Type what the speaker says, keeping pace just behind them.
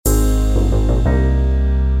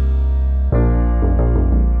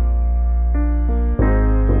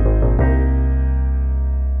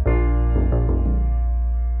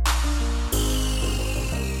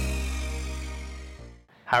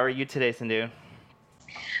How are you today, Sindhu?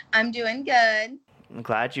 I'm doing good. I'm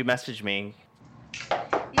glad you messaged me.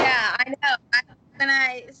 Yeah, I know. When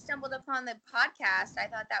I stumbled upon the podcast, I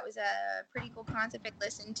thought that was a pretty cool concept. I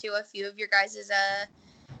listened to a few of your guys'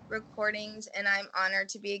 recordings, and I'm honored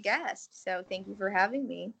to be a guest. So thank you for having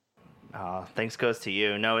me. Thanks goes to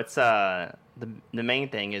you. No, it's the main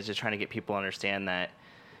thing is just trying to get people to understand that,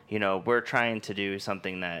 we're trying to do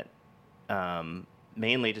something that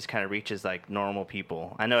mainly just kind of reaches like normal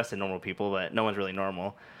people. I know I said normal people, but no one's really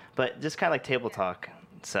normal. But just kind of like table talk.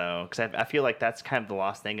 So, because I feel like that's kind of the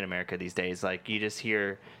lost thing in America these days. Like you just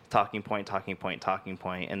hear talking point, talking point, talking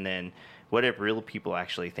point, and then what do real people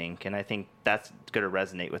actually think? And I think that's going to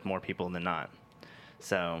resonate with more people than not.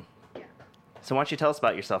 So, so why don't you tell us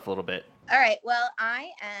about yourself a little bit? All right. Well,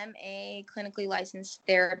 I am a clinically licensed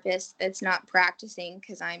therapist that's not practicing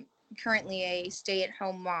because I'm currently a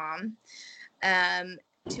stay-at-home mom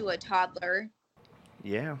to a toddler.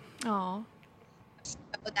 Yeah. Oh. So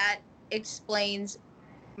that explains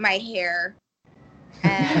my hair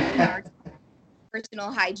and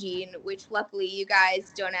personal hygiene, which luckily you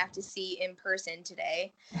guys don't have to see in person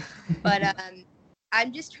today. But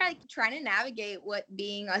I'm just trying to navigate what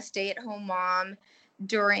being a stay-at-home mom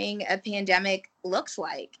during a pandemic looks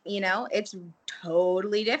like. It's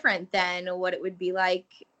totally different than what it would be like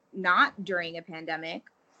not during a pandemic.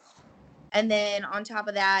 And then on top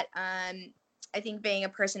of that, I think being a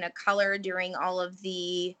person of color during all of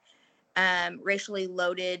the racially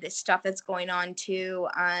loaded stuff that's going on too,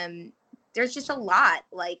 there's just a lot.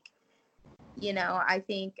 I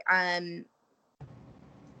think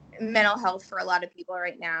mental health for a lot of people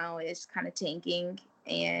right now is kind of tanking,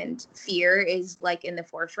 and fear is like in the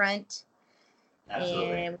forefront.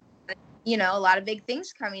 Absolutely. And a lot of big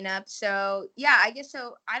things coming up. So yeah, I guess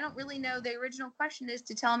so. I don't really know. The original question is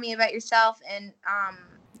to tell me about yourself, and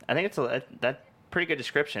I think it's that pretty good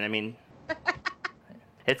description. I mean,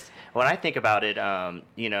 it's when I think about it. I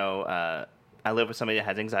live with somebody that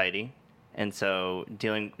has anxiety, and so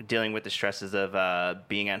dealing with the stresses of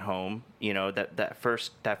being at home. That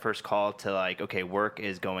first call to like, okay, work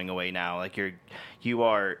is going away now. Like you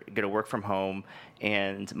are gonna work from home,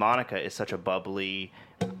 and Monica is such a bubbly,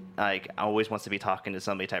 like always wants to be talking to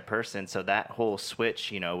somebody type person. So that whole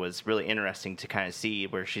switch, was really interesting to kind of see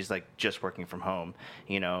where she's like just working from home,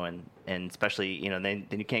 and especially, then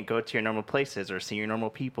you can't go to your normal places or see your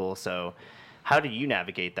normal people. So how do you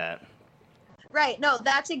navigate that? Right. No,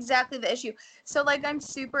 that's exactly the issue. So like I'm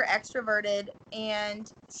super extroverted,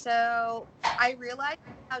 and so I realize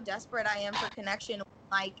how desperate I am for connection.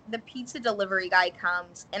 Like the pizza delivery guy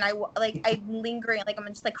comes, and I'm lingering, like I'm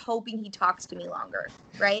just like hoping he talks to me longer,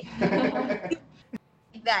 right? Like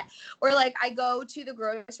that. Or like I go to the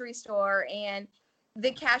grocery store and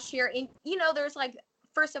the cashier, and there's like,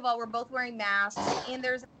 first of all, we're both wearing masks, and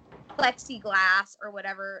there's plexiglass or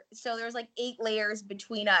whatever, so there's like 8 layers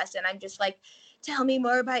between us, and I'm just like, tell me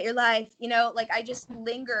more about your life, like I just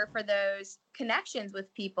linger for those connections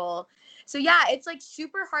with people. So yeah, it's like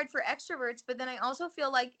super hard for extroverts, but then I also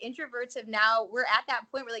feel like introverts we're at that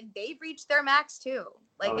point where like they've reached their max too,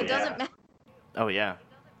 like it doesn't matter. Oh yeah.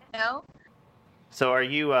 No. So are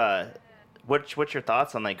you what's your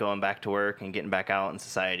thoughts on like going back to work and getting back out in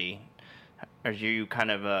society? Are you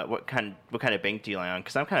kind of what kind of bank do you lie on?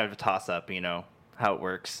 Because I'm kind of a toss up, how it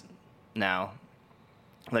works now,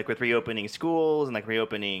 like with reopening schools and like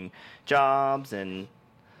reopening jobs and.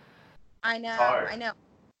 I know.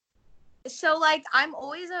 So like I'm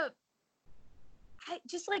always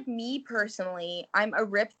just like me personally, I'm a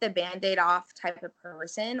rip the band-aid off type of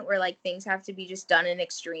person where like things have to be just done in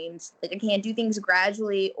extremes. Like I can't do things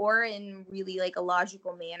gradually or in really like a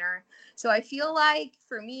logical manner. So I feel like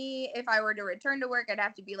for me, if I were to return to work, I'd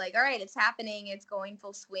have to be like, all right, it's happening, it's going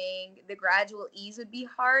full swing. The gradual ease would be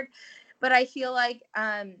hard. But I feel like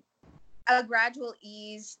a gradual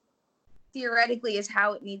ease theoretically is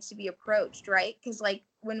how it needs to be approached, right? Because like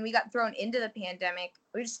when we got thrown into the pandemic,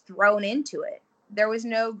 we were just thrown into it. There was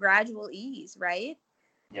no gradual ease, right?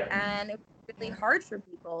 Yeah. And it was really hard for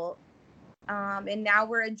people. And now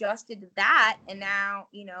we're adjusted to that. And now,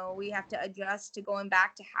 we have to adjust to going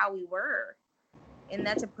back to how we were. And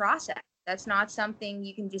that's a process. That's not something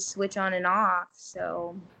you can just switch on and off.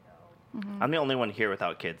 So I'm the only one here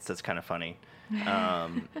without kids. That's kind of funny.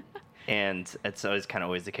 And it's always kind of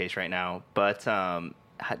always the case right now. But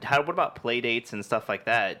what about play dates and stuff like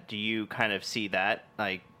that? Do you kind of see that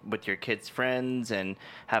like with your kids' friends and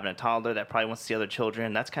having a toddler that probably wants to see other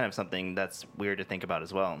children? That's kind of something that's weird to think about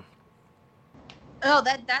as well. Oh,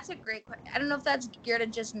 that's a great question. I don't know if that's geared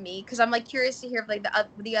at just me, because I'm like curious to hear if like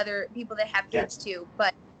the other people that have kids too.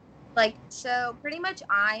 But Like, so pretty much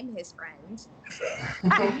I'm his friend.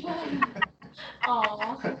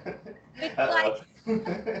 Aw. It's like,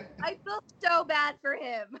 I feel so bad for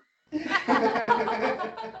him.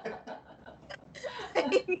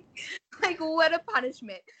 Like, what a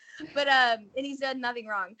punishment. But and he's done nothing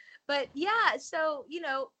wrong. But yeah, so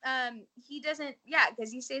he doesn't,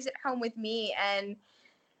 because he stays at home with me, and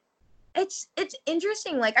it's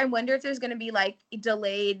interesting. Like, I wonder if there's going to be like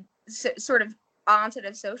delayed sort of onset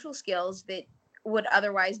of social skills that would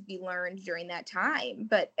otherwise be learned during that time.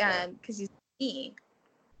 But because he's me.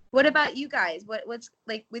 What about you guys? What's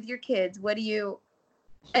like with your kids? What do you?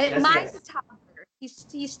 Mine's a toddler.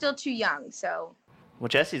 He's still too young, so. Well,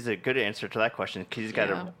 Jesse's a good answer to that question because he's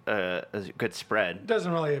got a good spread. It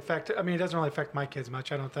doesn't really affect my kids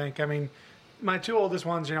much, I don't think. I mean, my two oldest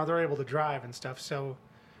ones, they're able to drive and stuff, so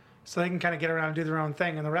they can kind of get around and do their own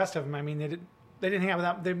thing. And the rest of them, I mean, they didn't hang out with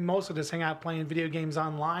that. They mostly just hang out playing video games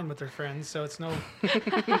online with their friends, so it's no.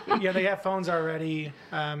 They have phones already.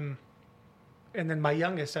 And then my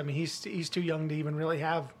youngest, I mean, he's too young to even really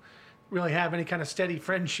have any kind of steady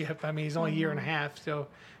friendship. I mean, he's only a year and a half, so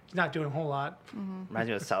he's not doing a whole lot. Reminds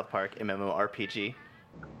me of South Park MMORPG.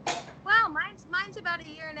 Wow, mine's about a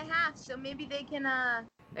year and a half, so maybe they can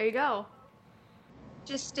There you go.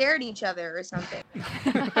 just stare at each other or something.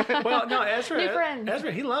 Well, no, Ezra, New friends.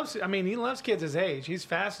 he loves kids his age. He's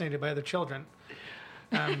fascinated by other children.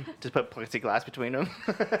 Just put plexiglass between them.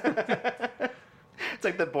 It's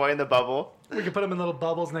like the boy in the bubble. We can put them in little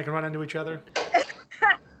bubbles and they can run into each other.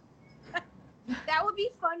 That would be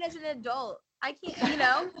fun as an adult. I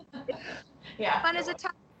can't, Yeah. fun as a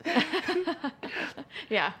child.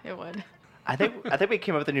 Yeah, it would. I think we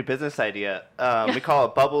came up with a new business idea. We call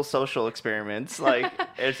it bubble social experiments. Like,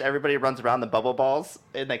 everybody runs around the bubble balls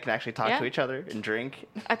and they can actually talk to each other and drink.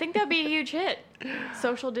 I think that'd be a huge hit.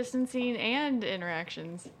 Social distancing and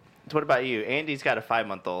interactions. So what about you? Andy's got a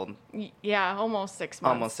 5-month-old. Yeah, almost 6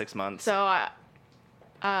 months. Almost 6 months. So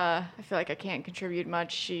I feel like I can't contribute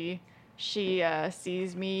much. She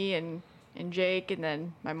sees me and Jake and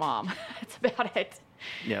then my mom. That's about it.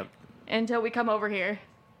 Yep. Until we come over here.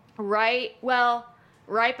 Right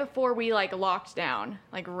before we locked down,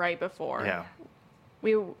 right before. Yeah.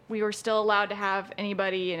 We were still allowed to have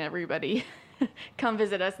anybody and everybody come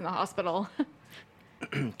visit us in the hospital.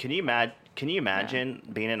 Can you imagine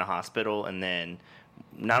being in a hospital and then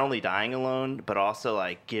not only dying alone, but also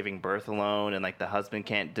giving birth alone, and the husband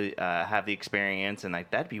can't have the experience, and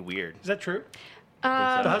that'd be weird. Is that true? So.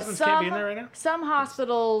 The husbands can't be in there right now? Some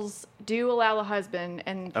hospitals do allow the husband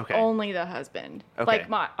and only the husband. Okay.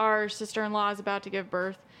 Our sister-in-law is about to give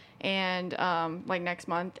birth and next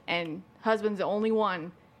month, and husband's the only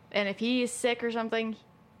one. And if he is sick or something,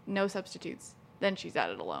 no substitutes. Then she's at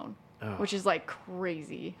it alone, which is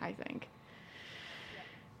crazy, I think.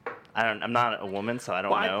 I'm not a woman, so I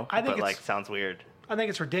don't know. I think but sounds weird. I think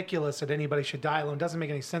it's ridiculous that anybody should die alone. It doesn't make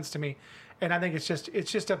any sense to me, and I think it's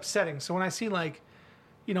just upsetting. So when I see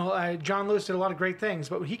John Lewis did a lot of great things,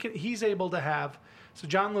 but he's able to have. So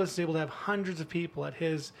John Lewis is able to have hundreds of people at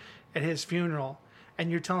his funeral, and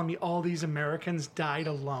you're telling me all these Americans died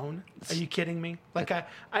alone? Are you kidding me?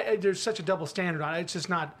 There's such a double standard on it. It's just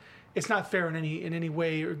not. It's not fair in any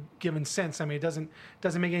way or given sense. I mean, it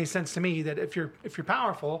doesn't make any sense to me that if you're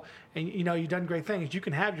powerful and you've done great things, you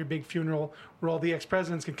can have your big funeral where all the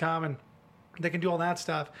ex-presidents can come and they can do all that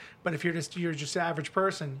stuff. But if you're just an average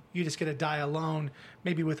person, you just get to die alone,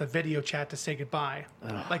 maybe with a video chat to say goodbye.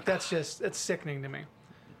 That's sickening to me.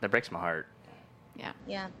 That breaks my heart.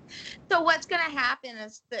 Yeah. So what's going to happen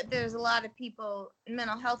is that there's a lot of people,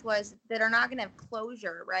 mental health wise, that are not going to have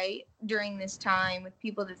closure, right, during this time with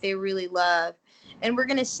people that they really love. And we're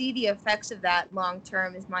going to see the effects of that long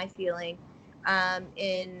term, is my feeling,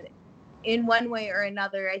 in one way or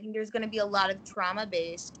another. I think there's going to be a lot of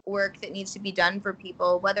trauma-based work that needs to be done for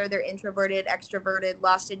people, whether they're introverted, extroverted,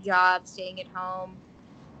 lost a job, staying at home,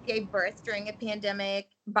 gave birth during a pandemic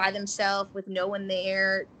by themselves with no one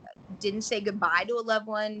there, didn't say goodbye to a loved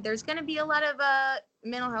one. There's going to be a lot of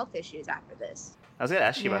mental health issues after this. I was going to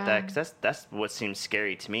ask you about that, because that's what seems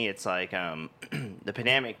scary to me. It's the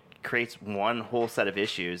pandemic creates one whole set of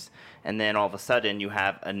issues, and then all of a sudden you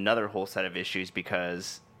have another whole set of issues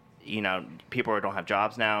because people don't have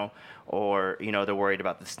jobs now, or they're worried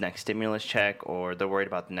about this next stimulus check, or they're worried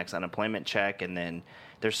about the next unemployment check, and then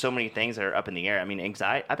there's so many things that are up in the air. I mean,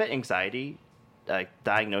 I bet anxiety,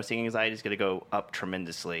 diagnosing anxiety, is going to go up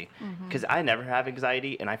tremendously, because I never have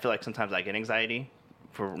anxiety, and I feel like sometimes I get anxiety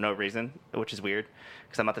for no reason, which is weird,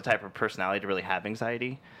 because I'm not the type of personality to really have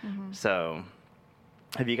anxiety. So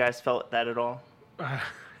have you guys felt that at all?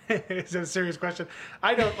 It's a serious question.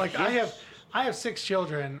 I don't I have I have 6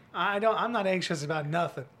 children. I'm not anxious about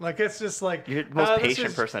nothing. Like, it's just like You're the most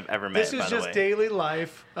patient person I've ever met. This is by the just way. daily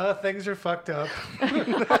life. Things are fucked up.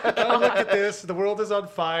 Oh, look at this. The world is on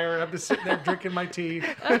fire. I'm just sitting there drinking my tea.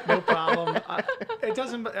 No problem. It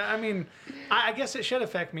doesn't. I mean, I guess it should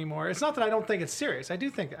affect me more. It's not that I don't think it's serious. I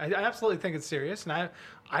absolutely think it's serious, and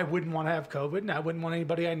I wouldn't want to have COVID, and I wouldn't want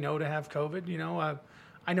anybody I know to have COVID. You know,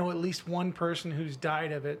 I know at least one person who's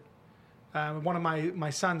died of it. One of my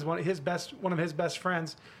sons, one of his best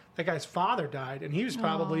friends, that guy's father died, and he was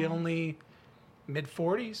probably only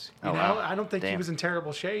mid-40s. You know, wow. I don't think he Damn. was in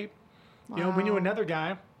terrible shape. Wow. You know, we knew another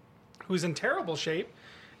guy who's in terrible shape,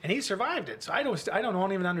 and he survived it. So I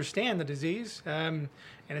don't even understand the disease, and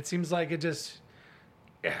it seems like it just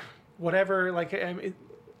whatever. Like a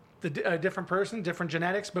different person, different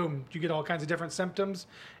genetics, boom, you get all kinds of different symptoms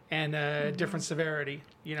and different severity.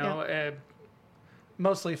 You know.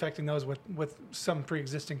 Mostly affecting those with some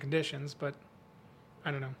pre-existing conditions, but I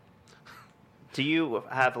don't know. Do you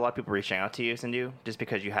have a lot of people reaching out to you, Sindhu, just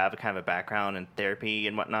because you have a kind of a background in therapy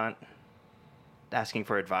and whatnot, asking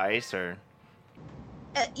for advice, or?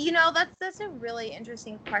 You know, that's a really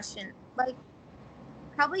interesting question. Like,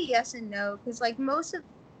 probably yes and no, because like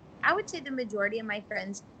I would say the majority of my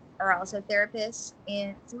friends are also therapists,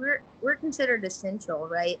 and so we're considered essential,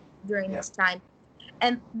 right, during this time.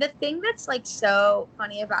 And the thing that's like so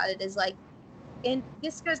funny about it is like, and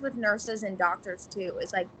this goes with nurses and doctors too,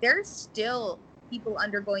 is like there's still people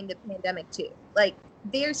undergoing the pandemic too. Like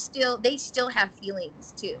they still have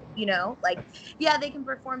feelings too, you know? Like, yeah, they can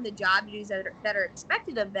perform the job duties that are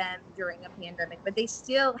expected of them during a pandemic, but they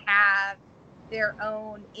still have their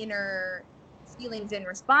own inner feelings in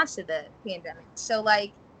response to the pandemic. So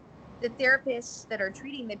like the therapists that are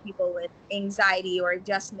treating the people with anxiety or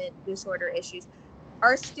adjustment disorder issues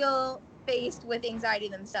are still faced with anxiety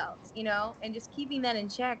themselves, you know, and just keeping that in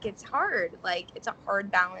check, it's hard. Like, it's a hard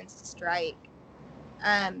balance to strike.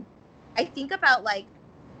 I think about like,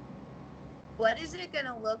 what is it going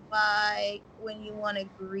to look like when you want to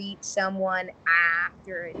greet someone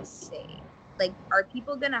after it's safe? Like, are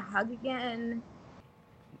people going to hug again?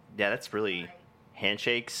 Yeah, that's really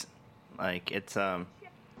handshakes. Like, it's Yeah,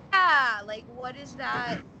 like, what is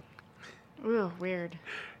that? Ooh, weird.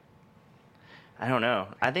 I don't know.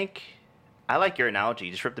 I think I like your analogy.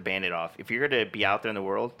 Just rip the Band-Aid off. If you're going to be out there in the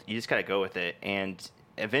world, you just got to go with it. And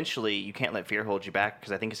eventually, you can't let fear hold you back,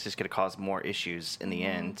 because I think it's just going to cause more issues in the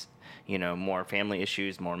end. You know, more family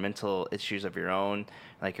issues, more mental issues of your own,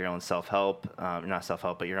 like your own self-help. Not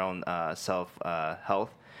self-help, but your own self-health.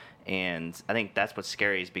 And I think that's what's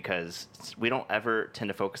scary, is because we don't ever tend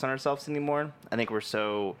to focus on ourselves anymore. I think we're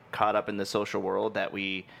so caught up in the social world that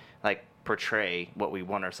we, like, portray what we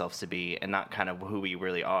want ourselves to be and not kind of who we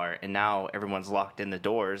really are. And now everyone's locked in the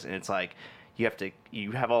doors, and it's like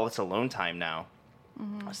you have all this alone time now.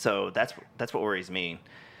 So that's what worries me.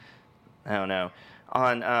 I don't know.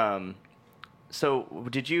 So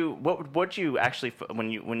what you actually,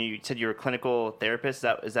 when you said you were a clinical therapist,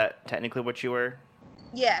 is that technically what you were?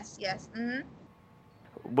 Yes.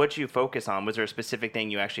 What'd you focus on? Was there a specific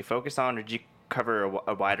thing you actually focused on, or did you cover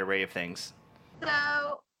a wide array of things?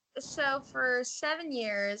 So for 7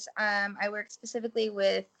 years, I worked specifically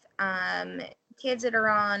with kids that are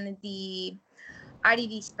on the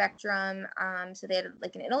IDD spectrum. So they had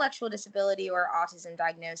like an intellectual disability or autism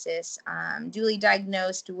diagnosis, duly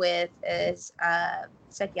diagnosed with as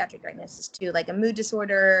psychiatric diagnosis too, like a mood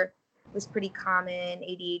disorder was pretty common,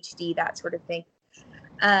 ADHD, that sort of thing.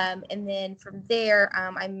 And then from there,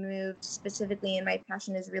 I moved specifically, and my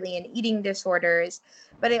passion is really in eating disorders.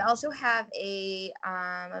 But I also have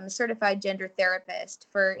I'm a certified gender therapist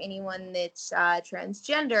for anyone that's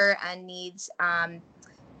transgender and needs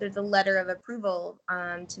there's a letter of approval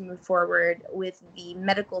to move forward with the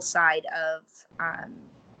medical side of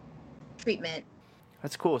treatment.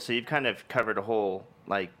 That's cool. So you've kind of covered a whole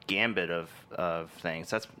like gambit of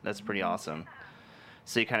things. That's pretty awesome.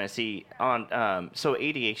 So you kind of see on so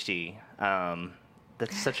ADHD.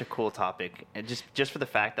 That's such a cool topic, and just for the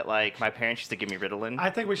fact that like my parents used to give me Ritalin. I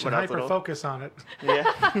think we should hyper focus on it.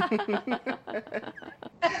 Yeah.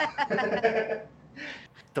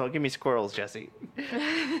 Don't give me squirrels, Jesse.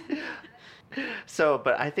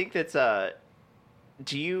 But I think that's how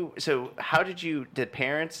did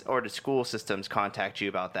parents or the school systems contact you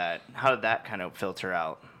about that? How did that kind of filter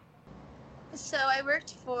out? So I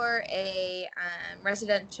worked for a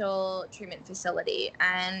residential treatment facility,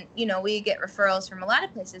 and we get referrals from a lot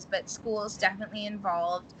of places, but schools definitely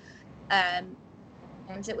involved. And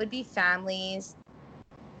it would be families.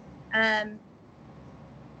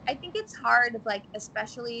 I think it's hard, like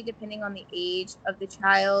especially depending on the age of the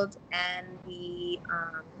child and the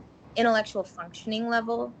intellectual functioning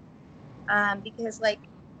level. Because like,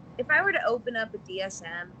 if I were to open up a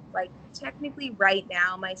DSM, like technically right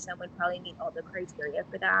now, my son would probably meet all the criteria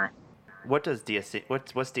for that. What does DSC?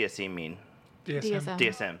 What's DSC mean? DSM.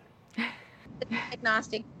 DSM. The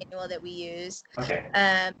diagnostic manual that we use. Okay.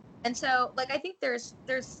 And so, like, I think there's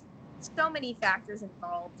so many factors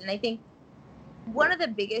involved, and I think one of the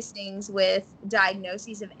biggest things with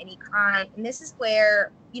diagnoses of any kind, and this is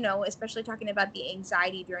where, you know, especially talking about the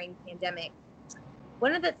anxiety during pandemic,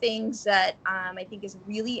 one of the things that I think is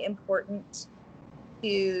really important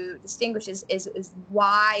to distinguish is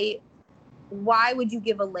why would you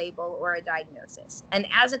give a label or a diagnosis? And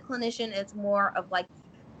as a clinician, it's more of like,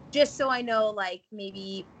 just so I know, like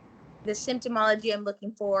maybe the symptomology I'm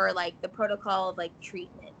looking for, like the protocol of like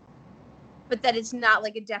treatment, but that it's not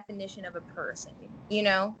like a definition of a person, you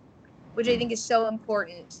know, which I think is so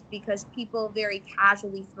important because people very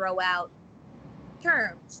casually throw out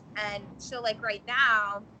terms. And so like right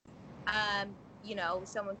now, you know,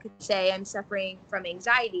 someone could say I'm suffering from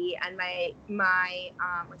anxiety, and my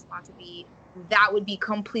response would be that would be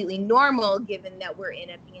completely normal given that we're in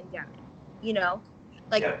a pandemic, you know,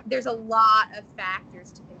 like there's a lot of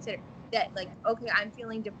factors to consider. That like, okay, I'm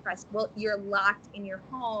feeling depressed. Well, you're locked in your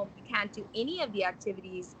home. You can't do any of the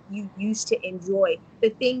activities you used to enjoy. The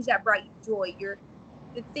things that brought you joy,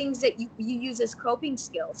 the things that you use as coping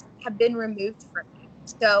skills have been removed from you.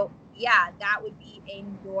 So yeah, that would be a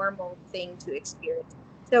normal thing to experience.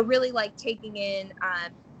 So really like taking in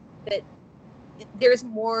that there's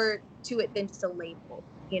more to it than just a label,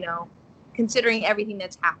 you know, considering everything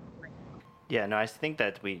that's happened. Yeah, no, I think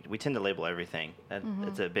that we tend to label everything.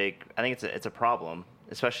 It's a big. I think it's a problem,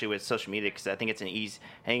 especially with social media, because I think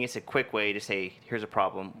it's a quick way to say here's a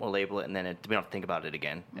problem, we'll label it, and then we don't think about it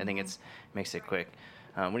again. I think makes it quick.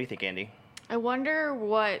 What do you think, Andy? I wonder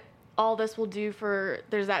what all this will do for.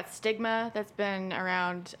 There's that stigma that's been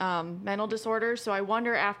around mental disorders. So I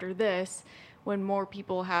wonder after this, when more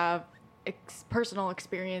people have personal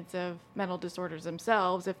experience of mental disorders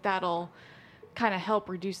themselves, if that'll kind of help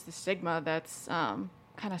reduce the stigma that's kind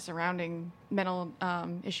of surrounding mental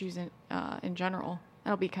issues in general.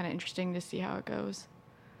 That'll be kind of interesting to see how it goes.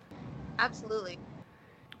 Absolutely.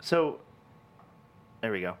 So,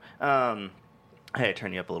 there we go. Hey, I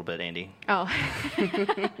turn you up a little bit, Andy. Oh,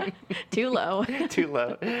 too low. Too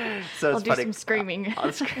low. So I'll do some screaming.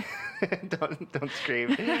 Don't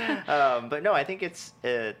scream. But no, I think that's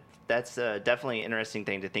definitely an interesting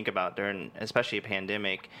thing to think about during, especially a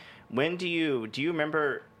pandemic. When do you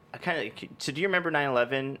remember do you remember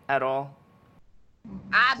 9/11 at all?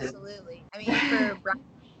 Absolutely. I mean, for black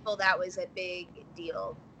people, that was a big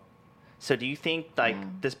deal. So do you think like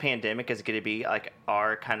this pandemic is going to be like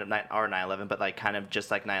our 9/11, but like kind of just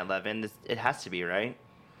like 9/11? It has to be, right?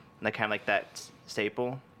 Like kind of like that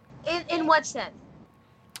staple. In what sense?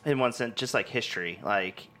 In one sense, just like history,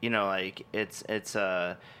 like, you know, like it's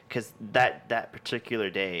because that particular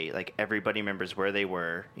day, like everybody remembers where they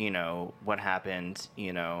were, you know, what happened,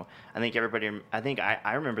 you know. I think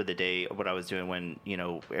I remember the day of what I was doing when, you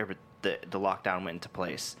know, the lockdown went into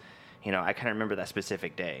place. You know, I kind of remember that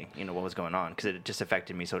specific day, you know, what was going on, because it just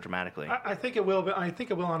affected me so dramatically. I think it will. I think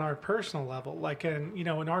it will on our personal level, like in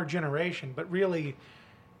our generation. But really,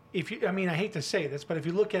 I hate to say this, but if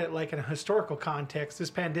you look at it like in a historical context, this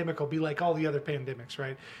pandemic will be like all the other pandemics,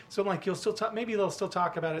 right? So like maybe they'll still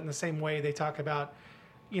talk about it in the same way they talk about,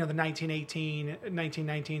 you know, the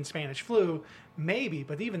 1919 Spanish flu, maybe,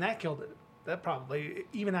 but even that killed it. That probably,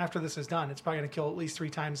 even after this is done, it's probably going to kill at least 3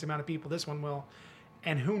 times the amount of people this one will.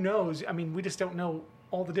 And who knows? I mean, we just don't know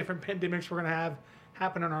all the different pandemics we're going to have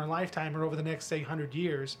happen in our lifetime or over the next, say, 100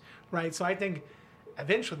 years, right? So I think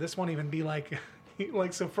eventually this won't even be like,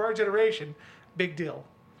 so for our generation, big deal.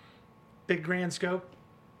 Big grand scope.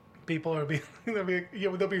 People are they'll be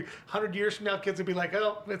 100 years from now, kids will be like,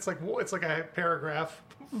 oh, it's like a paragraph,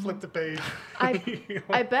 flip the page.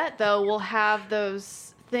 I bet, though, we'll have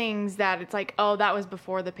those things that it's like, oh, that was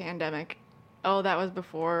before the pandemic. Oh, that was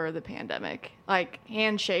before the pandemic. Like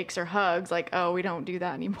handshakes or hugs, like, oh, we don't do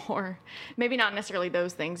that anymore. Maybe not necessarily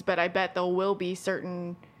those things, but I bet there will be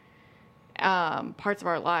certain parts of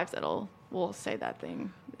our lives we'll say that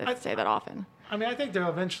thing, say that often. I mean, I think they'll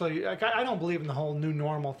eventually, like, I don't believe in the whole new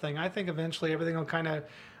normal thing. I think eventually everything will I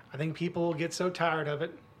think people will get so tired of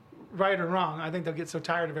it, right or wrong. I think they'll get so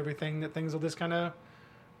tired of everything that things will just kind of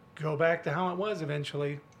go back to how it was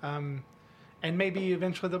eventually. And maybe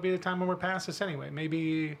eventually there'll be a time when we're past this anyway.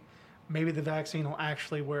 Maybe the vaccine will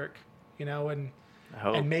actually work, you know, and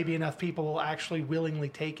maybe enough people will actually willingly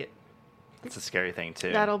take it. It's a scary thing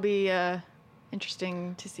too. That'll be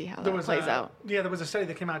interesting to see how that plays out. Yeah, there was a study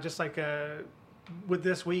that came out just like with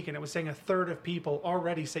this week, and it was saying a third of people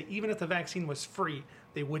already say even if the vaccine was free,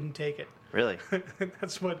 they wouldn't take it. Really?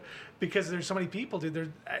 That's what, because there's so many people,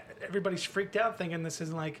 dude. Everybody's freaked out thinking this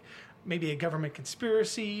is like maybe a government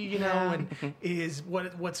conspiracy, you know, and is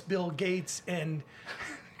what's Bill Gates and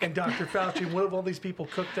Dr. Fauci and what have all these people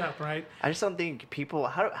cooked up, right? I just don't think people.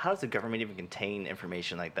 How does the government even contain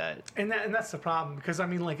information like that? And that's the problem, because I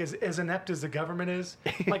mean, like as inept as the government is,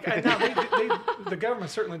 like the government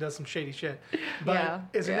certainly does some shady shit, but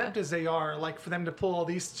as inept as they are, like for them to pull all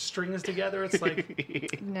these strings together, it's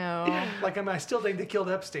like No. Like I still think they killed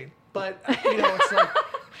Epstein, but you know, it's like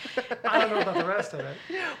I don't know about the rest of it.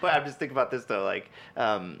 But I'm just thinking about this though, like.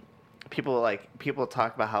 People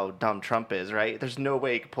talk about how dumb Trump is, right? There's no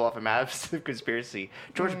way he could pull off a massive conspiracy.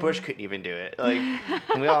 George Bush couldn't even do it. Like,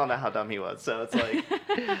 and we all know how dumb he was. So it's like,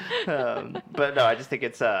 but no, I just think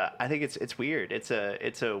it's weird. It's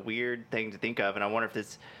a weird thing to think of, and I wonder if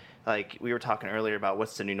this, like we were talking earlier about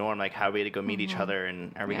what's the new norm, like how are we to go meet each other,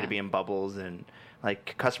 and are we going to be in bubbles, and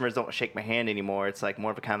like customers don't shake my hand anymore. It's like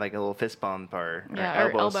more of a kind of like a little fist bump or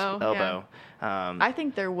elbow. Yeah. I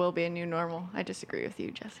think there will be a new normal. I disagree with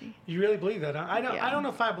you, Jesse. You really believe that? I don't know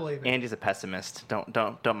if I believe it. Andy's a pessimist.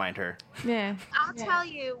 Don't mind her. Yeah. I'll tell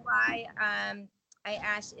you why I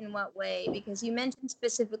asked in what way, because you mentioned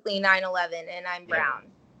specifically 9/11 and I'm brown.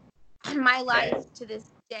 My life to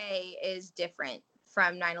this day is different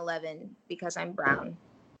from 9/11 because I'm brown.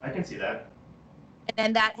 I can see that.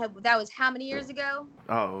 And that was how many years ago?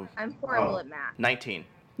 Oh. I'm horrible at math. 19.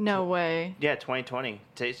 No way. Yeah, 2020.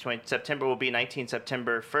 Today's 20. September will be 19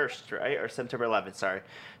 September 1st, right? Or September 11th, sorry.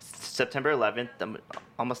 September 11th,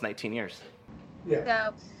 almost 19 years. Yeah.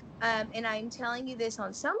 So, and I'm telling you this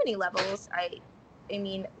on so many levels. I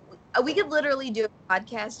mean, we could literally do a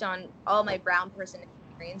podcast on all my brown person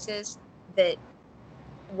experiences that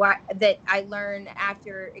I learn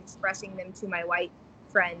after expressing them to my white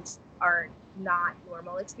friends are not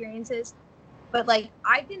normal experiences. But like,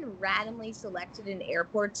 I've been randomly selected in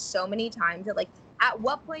airports so many times that like, at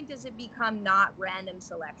what point does it become not random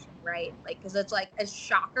selection, right? Like, because it's like a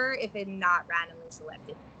shocker if it's not randomly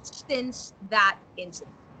selected since that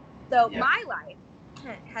incident. So my life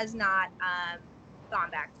has not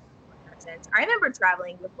gone back to that since. I remember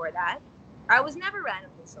traveling before that. I was never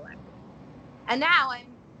randomly selected. And now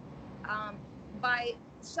I'm by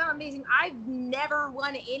some amazing, I've never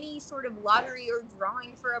won any sort of lottery or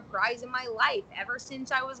drawing for a prize in my life ever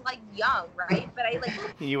since I was like young, right? But I like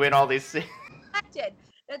you win all these things.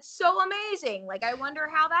 That's so amazing. Like, I wonder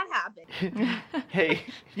how that happened. Hey,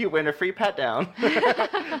 you win a free pat down.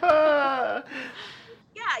 Yeah,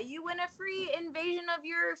 you win a free invasion of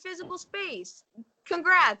your physical space.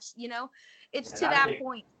 Congrats, you know? It's to that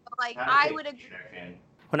point. Like, I would agree.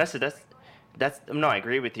 Well, that's no, I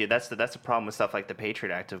agree with you. That's the problem with stuff like the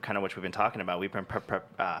Patriot Act, of kind of which we've been talking about. We've been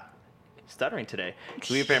stuttering today.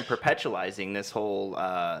 We've been perpetualizing this whole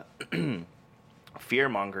fear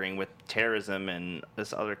mongering with terrorism and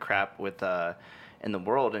this other crap with in the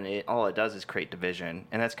world, and all it does is create division.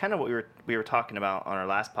 And that's kind of what we were talking about on our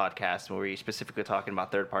last podcast, where we specifically talking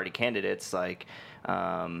about third party candidates like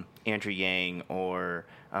Andrew Yang or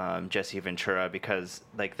Jesse Ventura, because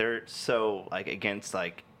like they're so like against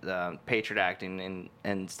like the Patriot Act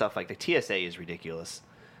and stuff. Like the TSA is ridiculous.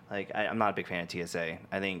 Like I'm not a big fan of TSA.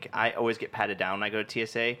 I think I always get patted down when I go to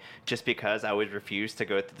TSA just because I always refuse to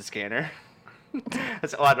go through the scanner.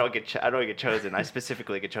 I don't get chosen. I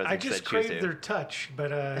specifically get chosen. I just crave their touch, but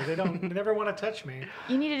they never want to touch me.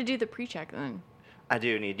 You needed to do the pre-check then. I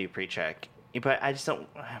do need to do pre-check, but I just don't.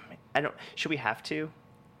 Should we have to?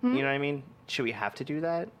 You know what I mean? Should we have to do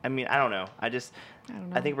that? I mean, I don't know. I don't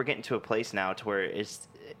know. I think we're getting to a place now to where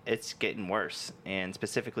it's getting worse, and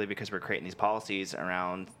specifically because we're creating these policies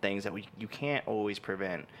around things that you can't always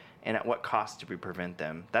prevent, and at what cost do we prevent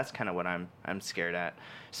them? That's kind of what I'm scared at.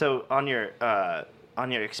 So on your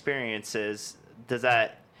experiences,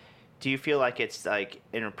 do you feel like it's like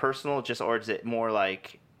interpersonal, or is it more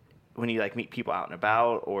like when you like meet people out and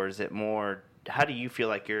about, or is it more? How do you feel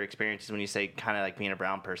like your experiences when you say kind of like being a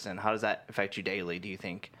brown person? How does that affect you daily, do you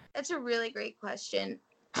think? That's a really great question.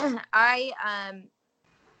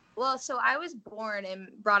 Well, so I was born and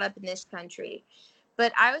brought up in this country,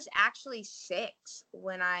 but I was actually 6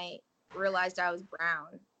 when I realized I was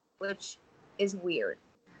brown, which is weird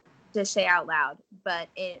to say out loud, but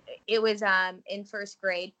it was in first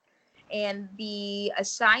grade. And the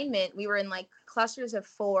assignment, we were in like clusters of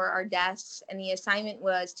 4, our desks, and the assignment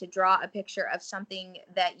was to draw a picture of something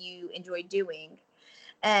that you enjoy doing.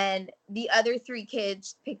 And the other 3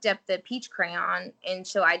 kids picked up the peach crayon, and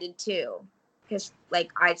so I did too, because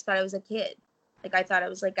like I just thought I was a kid. Like I thought I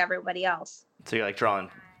was like everybody else. So you're like drawing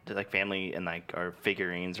like family and like or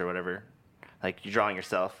figurines or whatever. Like you're drawing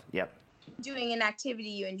yourself. Yep. Doing an activity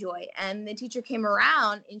you enjoy. And the teacher came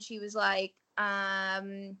around and she was like,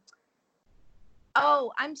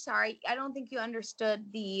 oh, I'm sorry. I don't think you understood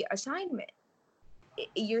the assignment.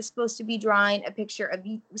 You're supposed to be drawing a picture of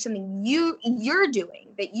something you're doing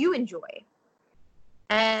that you enjoy.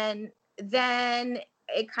 And then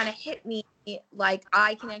it kind of hit me, like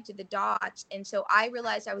I connected the dots. And so I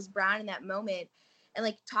realized I was brown in that moment. And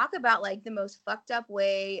like, talk about like the most fucked up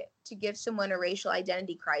way to give someone a racial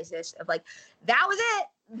identity crisis of like, that was it.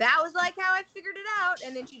 That was like how I figured it out.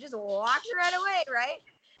 And then she just walked right away, right?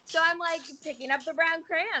 So I'm like picking up the brown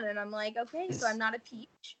crayon and I'm like, okay, so I'm not a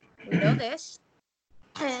peach. We know this.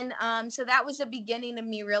 And so that was the beginning of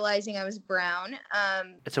me realizing I was brown.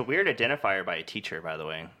 It's a weird identifier by a teacher, by the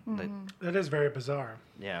way. That is very bizarre.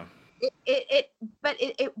 Yeah. But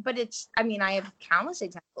it's, I mean, I have countless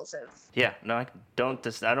examples of. Yeah, no, I don't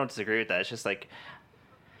disagree with that. It's just like,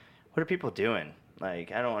 what are people doing?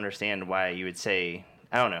 Like, I don't understand why you would say,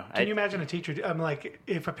 I don't know. Can you imagine a teacher? I'm like,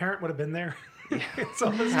 if a parent would have been there and saw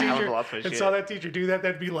this Saw that teacher do that,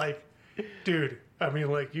 that'd be like, dude, I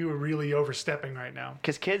mean, like, you were really overstepping right now.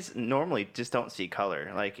 Because kids normally just don't see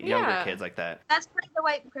color, like younger kids like that. That's part of the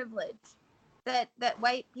white privilege, that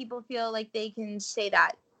white people feel like they can say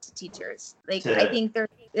that to teachers. Like, I think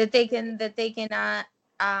that they can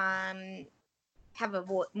have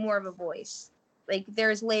more of a voice. Like,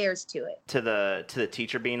 there's layers to it. To the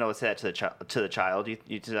teacher being able to say that to the child, is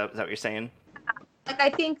that what you're saying? Like, I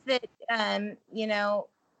think that you know,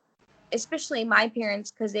 especially my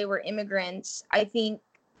parents, because they were immigrants, I think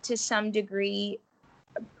to some degree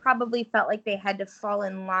probably felt like they had to fall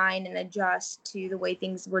in line and adjust to the way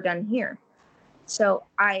things were done here. So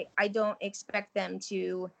I don't expect them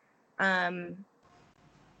to stand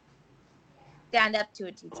up to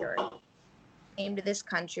a teacher came to this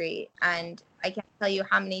country. And I can't tell you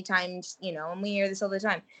how many times, you know, and we hear this all the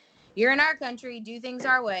time, you're in our country, do things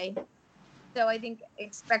our way. So I think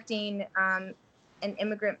expecting an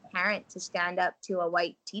immigrant parent to stand up to a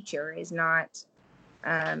white teacher is not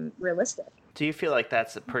realistic. Do you feel like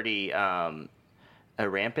that's a pretty a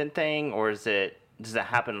rampant thing, or does it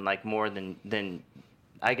happen like more than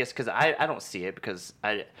I guess, because I don't see it, because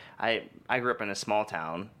I grew up in a small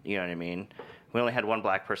town, you know what I mean? We only had one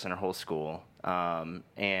black person in our whole school,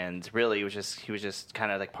 and really he was just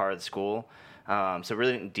kind of like part of the school, so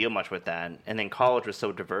really didn't deal much with that. And then college was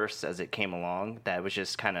so diverse as it came along that it was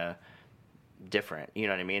just kind of different, you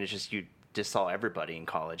know what I mean? It's just, you just saw everybody in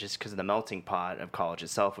college, just because the melting pot of college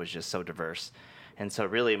itself was just so diverse. And so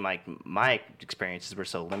really my experiences were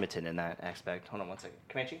so limited in that aspect. Hold on one second.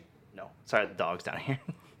 Comanche? No. Sorry, the dog's down here.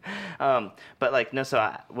 But like, no,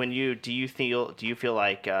 so do you feel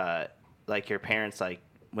like your parents, like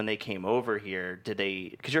when they came over here, did they,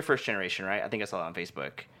 because you're first generation, right? I think I saw it on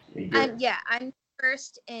Facebook. Yeah, I'm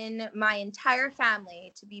first in my entire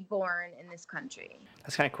family to be born in this country.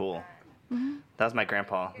 That's kind of cool. Mm-hmm. That was my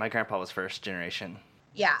grandpa. My grandpa was first generation.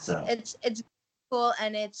 Yeah, so it's cool,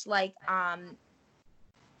 and it's like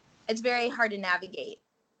it's very hard to navigate,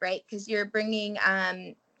 right? Because you're bringing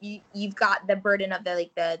you've got the burden of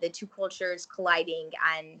the two cultures colliding,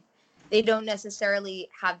 and they don't necessarily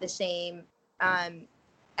have the same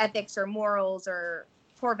ethics or morals or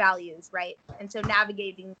core values, right? And so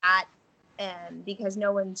navigating that, because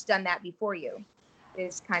no one's done that before you,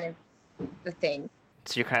 is kind of the thing.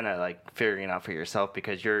 So you're kind of like figuring it out for yourself,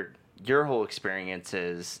 because your whole experience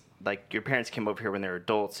is like your parents came over here when they were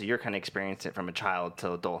adults, so you're kind of experiencing it from a child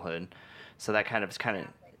to adulthood. So that kind of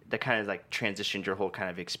like transitioned your whole kind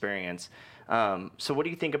of experience. So what do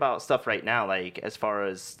you think about stuff right now, like as far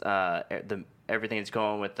as everything that's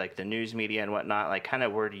going with like the news media and whatnot? Like, kind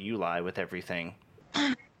of where do you lie with everything?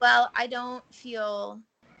 Well, I don't feel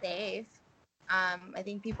safe. I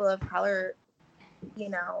think people of color, you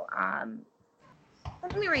know,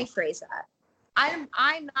 let me rephrase that. I'm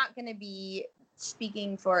not going to be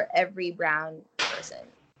speaking for every brown person.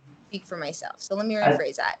 Speak for myself. So let me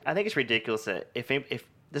rephrase that. I think it's ridiculous that if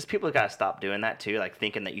there's people that got to stop doing that too, like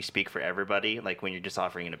thinking that you speak for everybody, like when you're just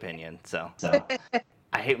offering an opinion. So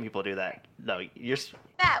I hate when people do that. No, you're.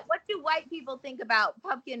 Matt, what do white people think about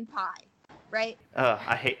pumpkin pie? Right?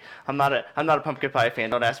 I'm not a pumpkin pie fan.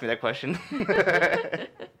 Don't ask me that question.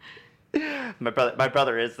 My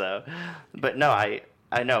brother is though. But no, I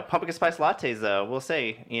know pumpkin spice lattes though. We'll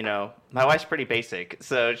say, you know, my wife's pretty basic,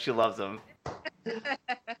 so she loves them.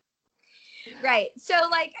 Right. So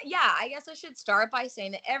like, yeah, I guess I should start by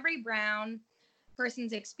saying that every brown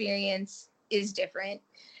person's experience is different.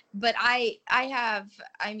 But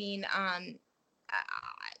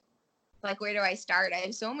like, where do I start? I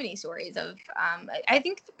have so many stories of, I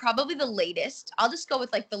think probably the latest, I'll just go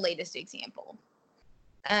with like the latest example.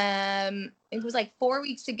 It was like 4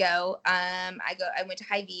 weeks ago. I went to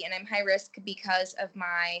Hy-Vee, and I'm high risk because of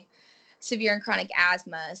my severe and chronic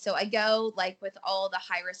asthma. So I go like with all the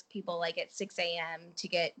high risk people, like at 6 a.m. to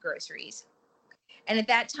get groceries. And at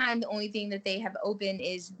that time, the only thing that they have open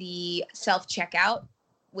is the self-checkout,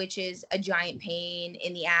 which is a giant pain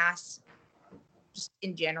in the ass, just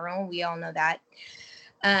in general. We all know that.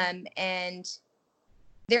 And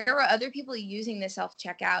there were other people using the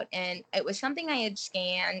self-checkout, and it was something I had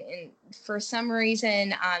scanned, and for some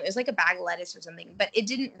reason, it was like a bag of lettuce or something, but it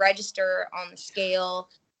didn't register on the scale.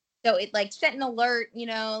 So it like sent an alert, you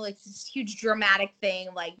know, like this huge dramatic thing,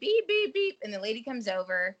 like beep, beep, beep. And the lady comes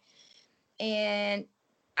over, and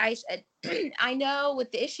I said, I know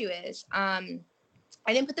what the issue is. I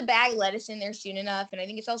didn't put the bag of lettuce in there soon enough. And I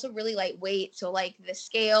think it's also really lightweight. So like the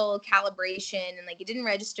scale calibration, and like it didn't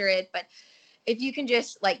register it. But if you can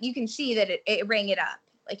just like, you can see that it rang it up.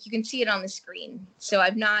 Like you can see it on the screen. So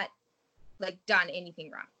I've not like done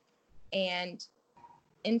anything wrong. And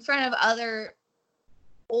in front of other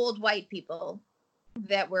old white people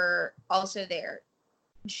that were also there,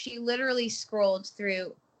 she literally scrolled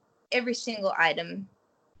through every single item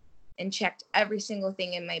and checked every single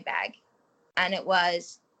thing in my bag, and it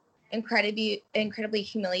was incredibly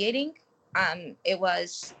humiliating. It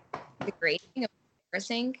was degrading, it was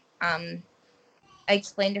embarrassing. I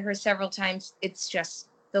explained to her several times, it's just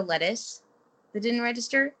the lettuce that didn't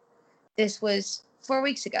register. This was 4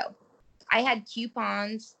 weeks ago. I had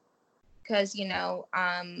coupons because, you know,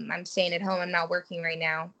 I'm staying at home. I'm not working right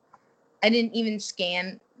now. I didn't even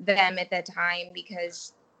scan them at that time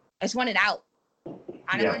because I just wanted out.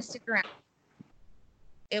 I didn't want to stick around.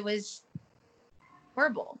 It was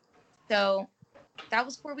horrible. So that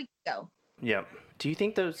was 4 weeks ago. Yeah. Do you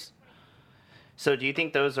think those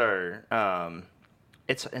are,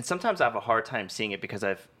 and sometimes I have a hard time seeing it because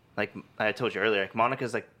like I told you earlier, like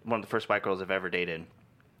Monica's like one of the first white girls I've ever dated.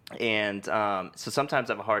 And so sometimes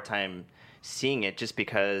I have a hard time seeing it just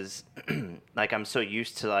because like I'm so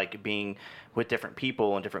used to like being with different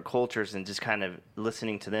people and different cultures and just kind of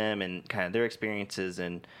listening to them and kind of their experiences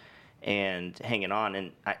and hanging on.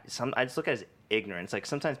 And I just look at it as ignorance. Like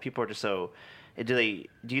sometimes people are just so, do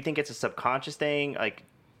you think it's a subconscious thing? Like,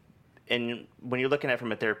 and when you're looking at it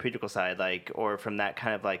from a therapeutical side, like, or from that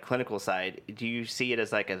kind of like clinical side, do you see it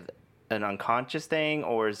as like an unconscious thing,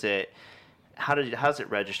 or is it, how does it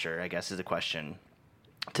register, I guess is the question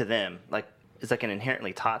to them? Like, is it like an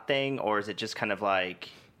inherently taught thing, or is it just kind of like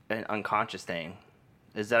an unconscious thing?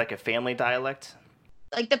 Is that like a family dialect?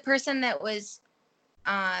 Like the person that was,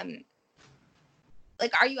 like,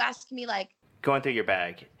 are you asking me like going through your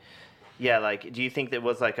bag? Yeah, like, do you think that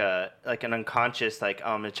was like an unconscious, like,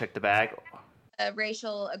 oh, I'm gonna check the bag? A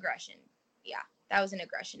racial aggression. Yeah, that was an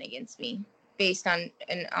aggression against me based on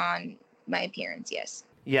my appearance. Yes.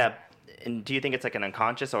 Yeah, and do you think it's like an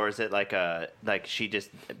unconscious, or is it like she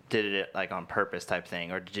just did it like on purpose type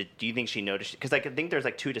thing, or do you think she noticed? Because like I think there's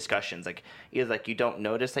like two discussions, like either like you don't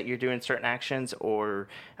notice that you're doing certain actions, or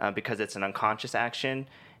because it's an unconscious action.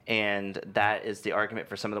 And that is the argument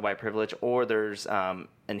for some of the white privilege, or there's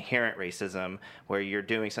inherent racism where you're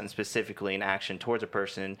doing something specifically, an action towards a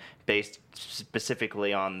person based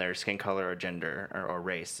specifically on their skin color or gender or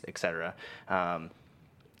race, etc.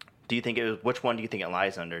 Do you think which one do you think it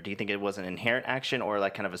lies under? Do you think it was an inherent action or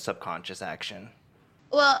like kind of a subconscious action?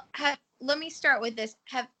 Well, let me start with this.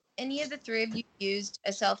 Have any of the three of you used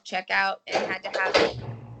a self-checkout and had to have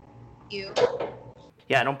you?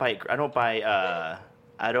 Yeah, I don't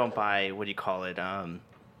buy, what do you call it?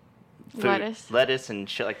 Food, lettuce and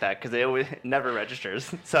shit like that, because they always never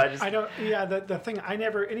registers. So I don't. Yeah, the thing I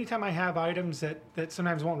never. Anytime I have items that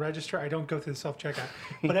sometimes won't register, I don't go through the self checkout.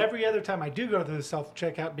 But every other time I do go through the self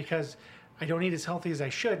checkout because I don't eat as healthy as I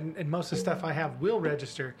should, and most of the stuff I have will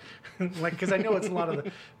register, like because I know it's a lot of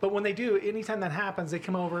the. But when they do, anytime that happens, they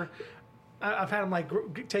come over. I've had them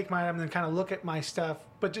like take my item and then kind of look at my stuff,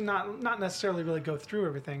 but do not necessarily really go through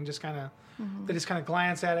everything. Just kind of they just kind of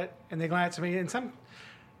glance at it, and they glance at me. And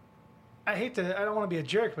I don't want to be a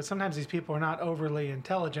jerk, but sometimes these people are not overly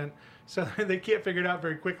intelligent, so they can't figure it out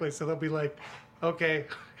very quickly. So they'll be like, okay,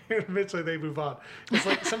 eventually they move on. It's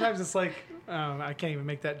like sometimes it's like I can't even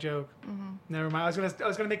make that joke. Never mind. I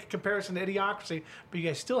was gonna make a comparison to Idiocracy, but you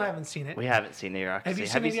guys still haven't seen it. We haven't seen Idiocracy. Have you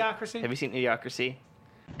seen Idiocracy? Have you seen Idiocracy?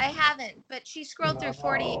 I haven't, but she scrolled through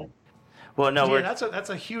 40. Well, no, yeah, that's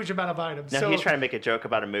a huge amount of items. No, so, he's trying to make a joke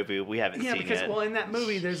about a movie we haven't seen yet. Yeah, because in that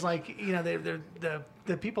movie, there's like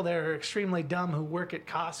the people there are extremely dumb who work at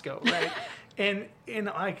Costco, right? And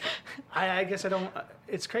like, I guess I don't.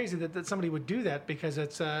 It's crazy that somebody would do that because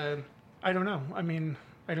it's. I don't know. I mean,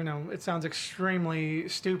 I don't know. It sounds extremely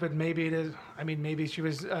stupid. Maybe it is. I mean, maybe she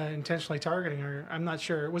was intentionally targeting her. I'm not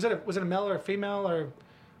sure. Was it a male or a female, or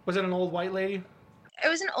was it an old white lady? It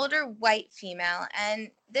was an older white female, and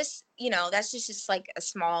this, that's just like a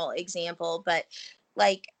small example, but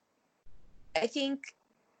like, I think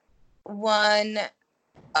one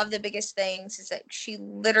of the biggest things is that she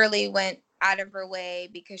literally went out of her way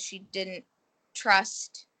because she didn't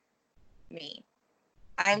trust me.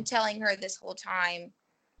 I'm telling her this whole time,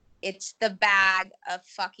 it's the bag of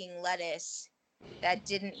fucking lettuce that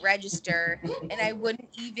didn't register, and I wouldn't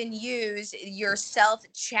even use your self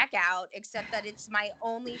checkout, except that it's my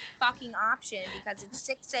only fucking option because it's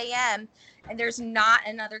 6 a.m. and there's not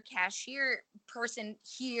another cashier person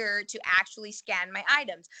here to actually scan my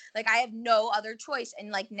items. Like, I have no other choice, and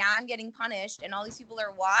like, now I'm getting punished and all these people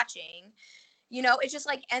are watching. It just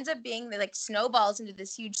like ends up being like snowballs into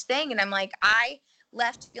this huge thing, and I'm like, I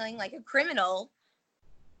left feeling like a criminal.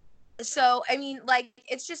 So, I mean, like,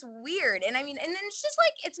 it's just weird. And I mean, and then it's just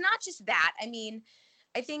like, it's not just that. I mean,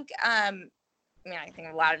 I think of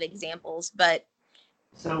a lot of examples, but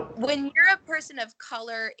So when you're a person of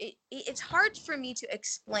color, it's hard for me to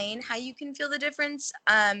explain how you can feel the difference.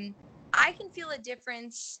 I can feel a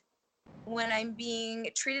difference when I'm being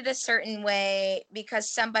treated a certain way because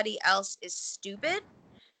somebody else is stupid,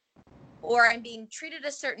 or I'm being treated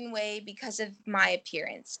a certain way because of my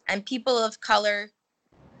appearance. And people of color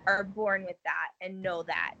are born with that and know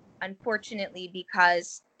that, unfortunately,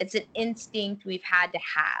 because it's an instinct we've had to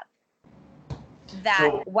have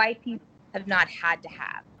that white people have not had to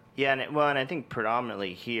have. yeah, and I think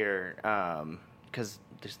predominantly here, because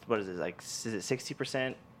what is it, like, is it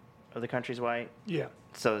 60% of the country's white? Yeah.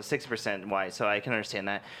 So 60% white. So I can understand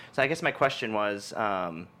that. So I guess my question was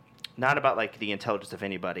not about like the intelligence of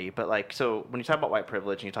anybody, but like, so when you talk about white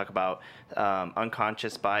privilege and you talk about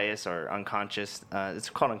unconscious bias or unconscious, it's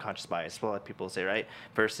called unconscious bias, what a lot of people say, right?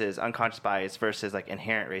 Versus unconscious bias versus like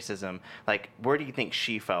inherent racism. Like, where do you think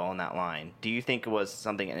she fell on that line? Do you think it was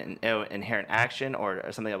something an inherent action or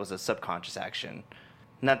something that was a subconscious action?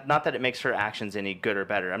 Not that it makes her actions any good or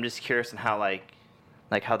better. I'm just curious on how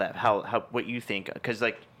how what you think, because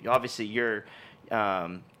like obviously you're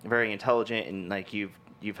very intelligent and like you've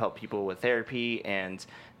helped people with therapy, and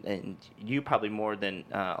you probably more than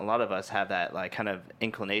a lot of us have that like kind of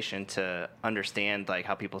inclination to understand like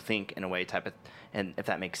how people think in a way type of, and if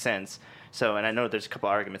that makes sense. So, and I know there's a couple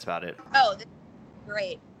arguments about it. Oh, this is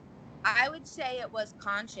great. I would say it was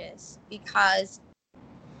conscious, because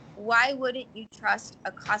why wouldn't you trust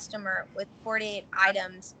a customer with 48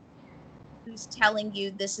 items who's telling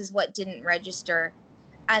you this is what didn't register,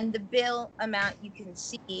 and the bill amount you can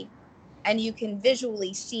see, and you can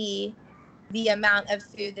visually see the amount of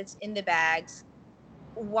food that's in the bags?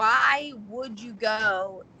 Why would you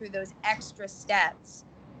go through those extra steps?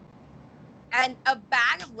 And a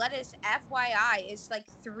bag of lettuce, FYI, is like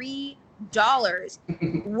 $3.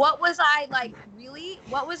 What was I like? Really?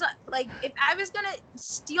 What was I like? If I was gonna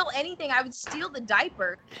steal anything, I would steal the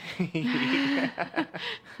diaper.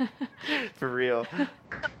 For real.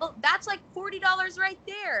 Well, that's like $40 right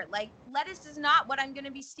there. Like, lettuce is not what I'm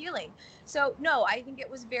gonna be stealing. So no, I think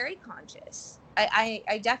it was very conscious.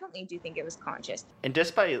 I definitely do think it was conscious. And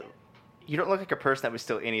just by, you don't look like a person that would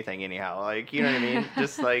steal anything anyhow. Like, you know what I mean?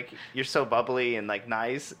 Just like, you're so bubbly and like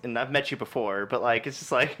nice, and I've met you before, but like, it's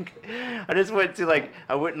just like, I just wouldn't to like,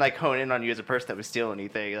 I wouldn't like hone in on you as a person that would steal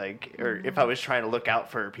anything, like, or if I was trying to look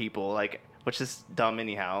out for people, like, which is dumb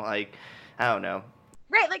anyhow. Like, I don't know.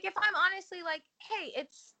 Right, like if I'm honestly like, hey,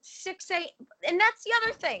 it's 6 a.m. and that's the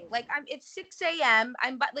other thing. Like, it's 6 a.m.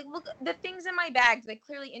 But like, look, the things in my bags, like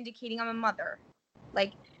clearly indicating I'm a mother.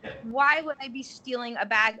 Like, why would I be stealing a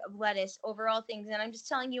bag of lettuce over all things? And I'm just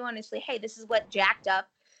telling you honestly, hey, this is what jacked up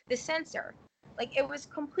the sensor. Like, it was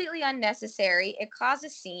completely unnecessary. It caused a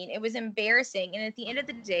scene. It was embarrassing. And at the end of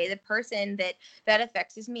the day, the person that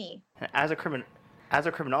affects is me. As a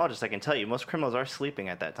criminologist, I can tell you, most criminals are sleeping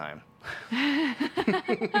at that time.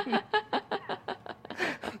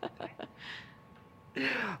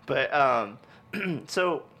 But,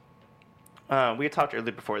 so, we had talked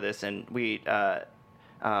earlier before this, and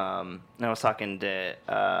I was talking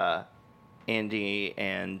to Andy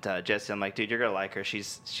and Jesse. I'm like, dude, you're gonna like her.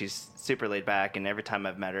 She's super laid back, and every time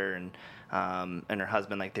I've met her and her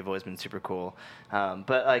husband, like, they've always been super cool.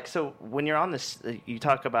 But like, so when you're on this, you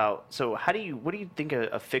talk about, so what do you think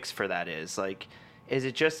a fix for that is? Like, is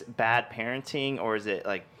it just bad parenting, or is it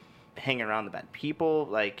like hanging around the bad people?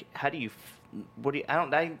 Like, how do you,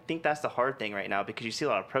 I think that's the hard thing right now, because you see a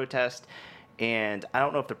lot of protest. And I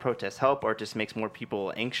don't know if the protests help or it just makes more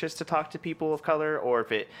people anxious to talk to people of color, or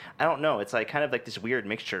if I don't know. It's like kind of like this weird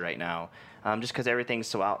mixture right now, just because everything's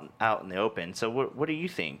so out in the open. So what do you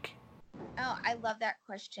think? Oh, I love that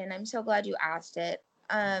question. I'm so glad you asked it.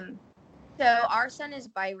 So our son is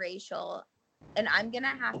biracial, and I'm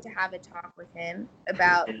gonna have a talk with him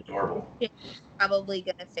about the shit he's probably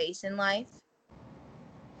gonna face in life.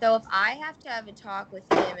 So if I have to have a talk with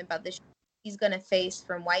him about the shit he's gonna face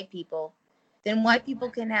from white people, then white people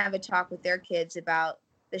can have a talk with their kids about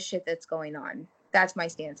the shit that's going on. That's my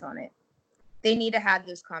stance on it. They need to have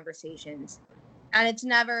those conversations. And it's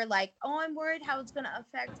never like, oh, I'm worried how it's gonna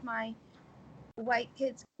affect my white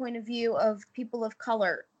kids' point of view of people of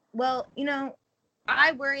color. Well,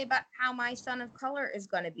 I worry about how my son of color is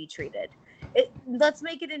going to be treated. Let's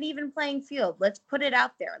make it an even playing field. Let's put it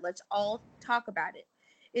out there. Let's all talk about it.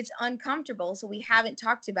 It's uncomfortable, so we haven't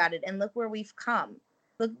talked about it. And look where we've come.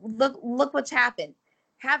 Look what's happened.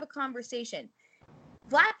 Have a conversation.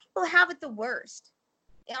 Black people have it the worst.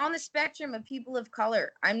 On the spectrum of people of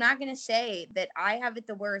color, I'm not going to say that I have it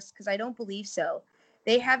the worst because I don't believe so.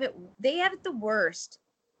 They have it the worst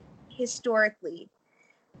historically.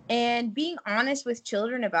 And being honest with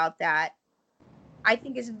children about that, I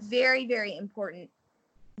think is very, very important.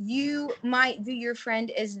 You might view your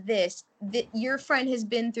friend as this, that your friend has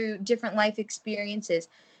been through different life experiences.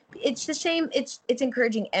 It's the same. It's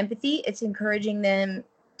encouraging empathy. It's encouraging them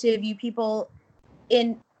to view people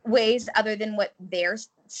in ways other than what their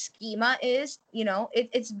schema is.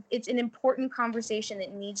 It's an important conversation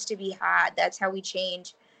that needs to be had. That's how we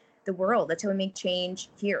change the world. That's how we make change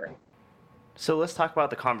here. So let's talk about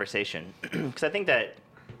the conversation, because I think that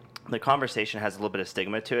the conversation has a little bit of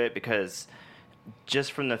stigma to it, because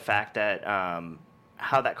just from the fact that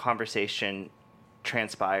how that conversation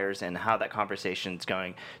transpires and how that conversation's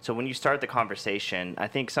going. So when you start the conversation, I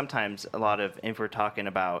think sometimes if we're talking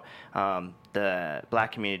about the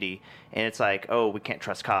Black community, and it's like, oh, we can't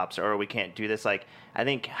trust cops, or we can't do this. Like, I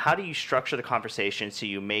think, how do you structure the conversation so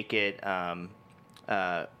you make it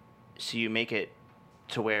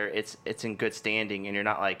to where it's in good standing, and you're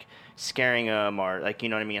not like scaring them, or like, you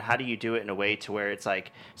know what I mean? How do you do it in a way to where it's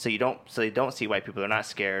like, so they don't see white people, they're not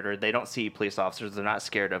scared, or they don't see police officers, they're not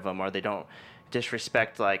scared of them, or they don't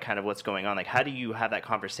disrespect like kind of what's going on? Like, how do you have that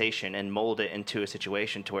conversation and mold it into a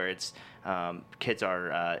situation to where it's kids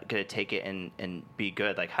are gonna take it and be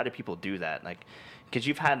good? Like, how do people do that? Like, because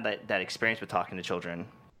you've had that experience with talking to children.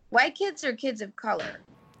 White kids or kids of color?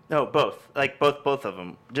 No, both. Like both of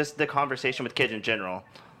them. Just the conversation with kids in general.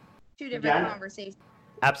 Two different conversations.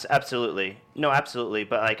 Absolutely. No, absolutely.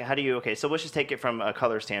 But like, how do you? Okay, so let's just take it from a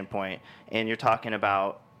color standpoint, and you're talking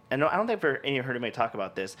about. And I don't think I've heard anybody talk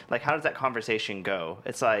about this. Like, how does that conversation go?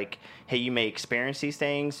 It's like, hey, you may experience these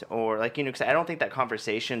things, or like, because I don't think that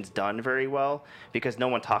conversation's done very well, because no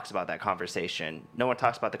one talks about that conversation. No one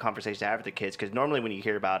talks about the conversation I have with the kids, because normally when you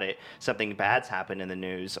hear about it, something bad's happened in the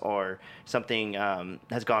news, or something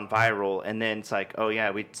has gone viral, and then it's like, oh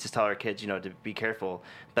yeah, we just tell our kids, to be careful.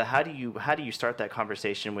 But how do you start that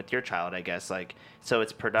conversation with your child? I guess, like, so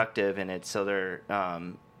it's productive, and it's so they're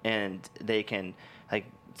and they can like.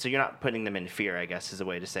 So you're not putting them in fear, I guess, is a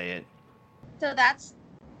way to say it. So that's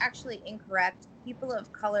actually incorrect. People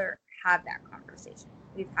of color have that conversation.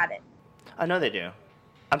 We've had it. I know they do.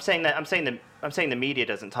 I'm saying the media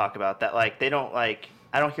doesn't talk about that. Like, they don't, like,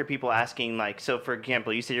 I don't hear people asking, like, so for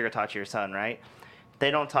example, you said you're gonna talk to your son, right? They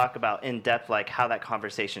don't talk about in depth, like, how that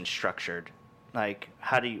conversation's structured. Like,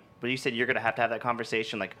 but you said you're going to have that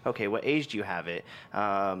conversation, like, okay, what age do you have it?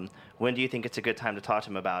 When do you think it's a good time to talk to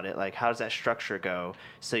them about it? Like, how does that structure go?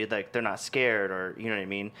 So, like, they're not scared, or, you know what I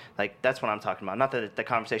mean? Like, that's what I'm talking about. Not that the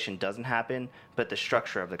conversation doesn't happen, but the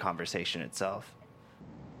structure of the conversation itself.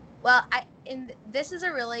 Well, this is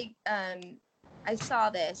a really, I saw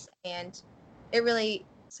this, and it really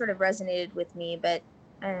sort of resonated with me, but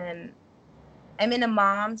I'm in a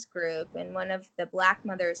mom's group, and one of the Black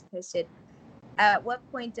mothers posted, at what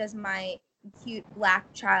point does my cute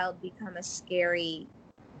Black child become a scary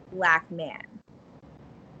Black man?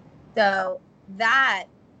 So that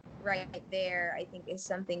right there, I think, is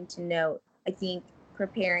something to note. I think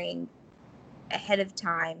preparing ahead of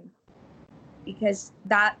time, because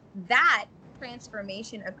that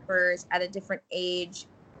transformation occurs at a different age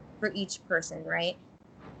for each person, right?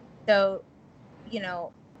 So,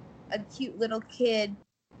 a cute little kid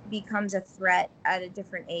becomes a threat at a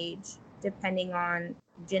different age, depending on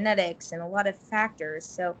genetics and a lot of factors.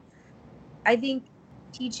 So I think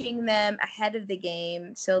teaching them ahead of the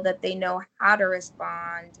game so that they know how to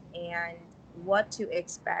respond and what to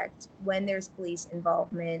expect when there's police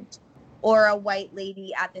involvement or a white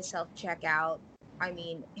lady at the self-checkout. I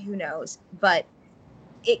mean, who knows? But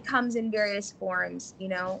it comes in various forms, you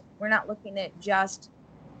know? We're not looking at just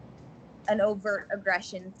an overt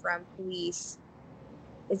aggression from police.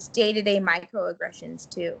 It's day-to-day microaggressions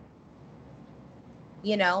too.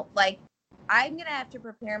 You know, like, I'm going to have to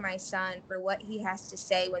prepare my son for what he has to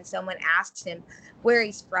say when someone asks him where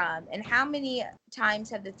he's from. And how many times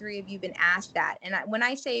have the three of you been asked that? And when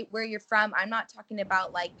I say where you're from, I'm not talking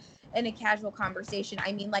about like in a casual conversation.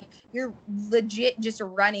 I mean, like, you're legit just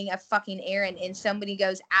running a fucking errand and somebody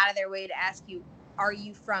goes out of their way to ask you, are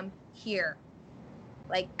you from here?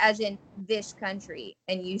 Like, as in this country.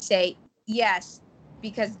 And you say, yes,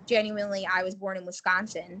 because genuinely I was born in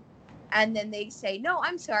Wisconsin. And then they say, no,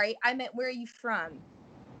 I'm sorry, I meant, where are you from?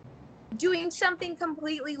 Doing something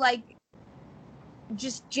completely, like,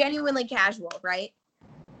 just genuinely casual, right?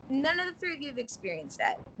 None of the three of you have experienced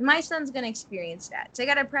that. My son's going to experience that. So I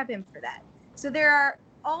got to prep him for that. So there are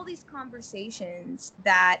all these conversations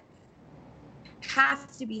that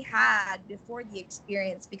have to be had before the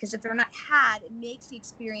experience, because if they're not had, it makes the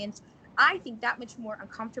experience, I think, that much more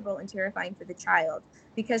uncomfortable and terrifying for the child.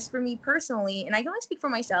 Because for me personally, and I can only speak for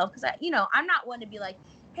myself, because I'm not one to be like,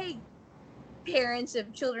 hey, parents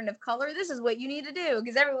of children of color, this is what you need to do,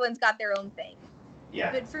 because everyone's got their own thing.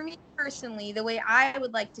 Yeah. But for me personally, the way I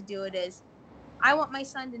would like to do it is, I want my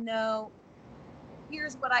son to know,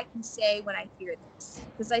 here's what I can say when I hear this.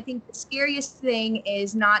 Because I think the scariest thing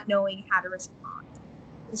is not knowing how to respond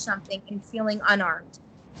to something and feeling unarmed.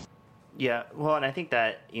 Yeah, well, and I think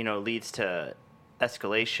that, leads to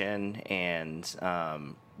escalation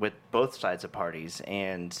and with both sides of parties.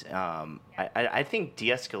 And I think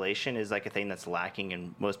de-escalation is like a thing that's lacking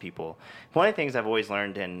in most people. One of the things I've always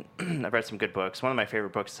learned, and I've read some good books, one of my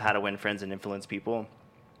favorite books is How to Win Friends and Influence People.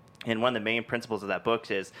 And one of the main principles of that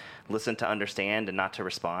book is listen to understand and not to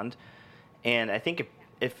respond. And I think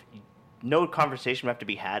if no conversation would have to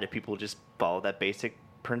be had if people just follow that basic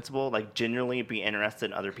principle, like genuinely be interested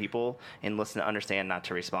in other people and listen to understand, not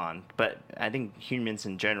to respond. But I think humans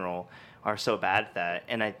in general are so bad at that.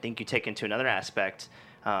 And I think you take into another aspect,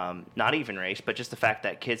 not even race, but just the fact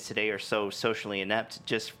that kids today are so socially inept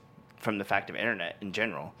just from the fact of internet in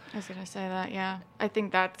general. I was going to say that, yeah. I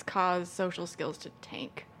think that's caused social skills to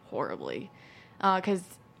tank horribly. Because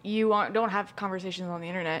you don't have conversations on the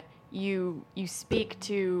internet. You speak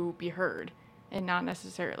to be heard, and not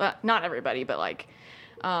necessarily, not everybody, but like,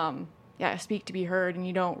 speak to be heard, and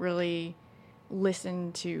you don't really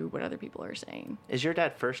listen to what other people are saying. Is your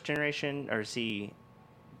dad first generation, or is he,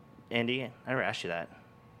 Andy? I never asked you that.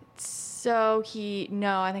 So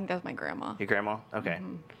no, I think that's my grandma. Your grandma? Okay.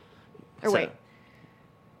 Mm-hmm. Or wait,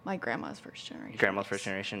 my grandma's first generation. Grandma's first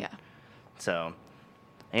generation? Yeah. So,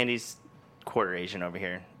 Andy's quarter Asian over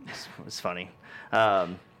here. It's funny.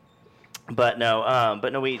 But no,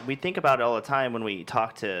 we think about it all the time when we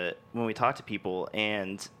talk to people,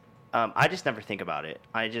 and I just never think about it.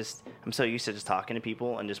 I'm so used to just talking to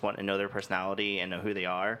people and just wanting to know their personality and know who they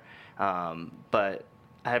are. But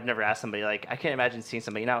I have never asked somebody, like, I can't imagine seeing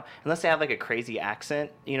somebody now, unless they have like a crazy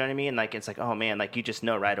accent, you know what I mean? Like, it's like, oh man, like you just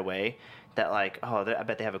know right away that like, oh, I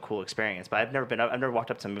bet they have a cool experience. But I've never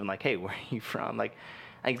walked up to them and been like, hey, where are you from? Like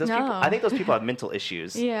those people, I think those people have mental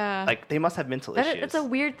issues. Yeah. Like they must have mental issues. It's a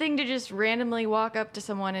weird thing to just randomly walk up to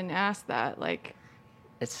someone and ask that. Like,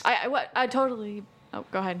 I totally. Oh,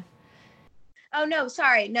 go ahead. Oh no,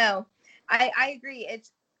 sorry, no, I agree.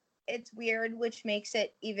 It's weird, which makes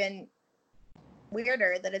it even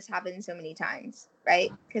weirder that it's happened so many times,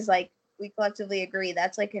 right? Because like we collectively agree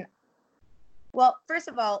that's like well, first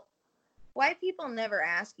of all, white people never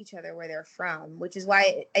ask each other where they're from, which is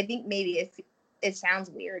why I think maybe if it sounds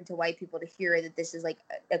weird to white people to hear that this is like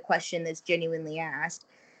a question that's genuinely asked,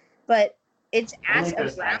 but it's asked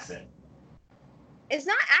of accent. It's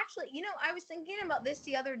not actually, I was thinking about this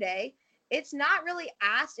the other day. It's not really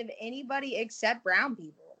asked of anybody except brown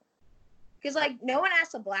people. Because, like, no one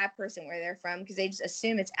asks a black person where they're from because they just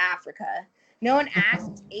assume it's Africa. No one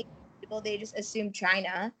asks Asian people, they just assume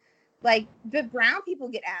China. Like, but brown people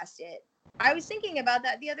get asked it. I was thinking about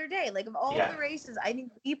that the other day. Like, of all the races, I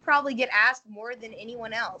think we probably get asked more than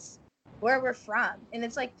anyone else where we're from. And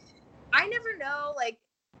it's like, I never know, like,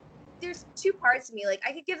 there's two parts of me. Like,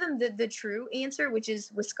 I could give them the true answer, which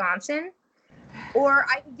is Wisconsin. Or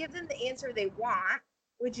I could give them the answer they want,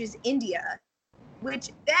 which is India. Which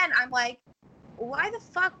then I'm like, why the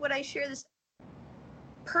fuck would I share this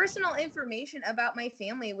personal information about my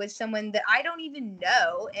family with someone that I don't even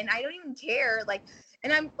know and I don't even care? Like,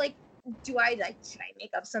 and I'm like, should I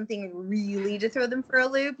make up something really to throw them for a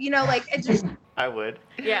loop? Like, it's just. I would.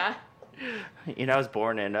 Yeah. I was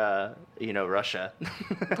born in Russia.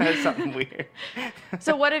 That's something weird.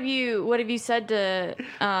 So what have you said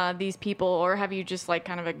to these people, or have you just like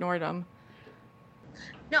kind of ignored them?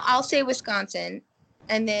 No, I'll say Wisconsin,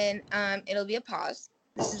 and then it'll be a pause.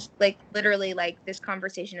 This is like literally like this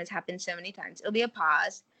conversation has happened so many times. It'll be a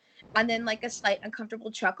pause, and then like a slight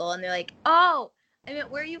uncomfortable chuckle, and they're like, "Oh, I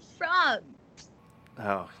meant, where are you from?"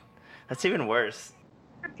 Oh, that's even worse.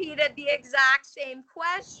 Repeated the exact same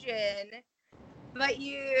question, but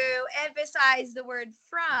you emphasize the word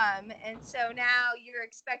 "from," and so now you're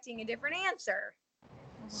expecting a different answer.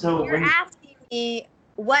 So You're asking me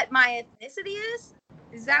what my ethnicity is?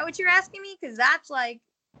 Is that what you're asking me? Because that's like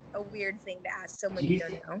a weird thing to ask someone you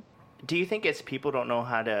don't know. Do you think it's people don't know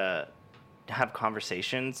how to have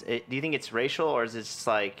conversations? Do you think it's racial, or is it just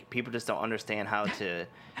like people just don't understand how to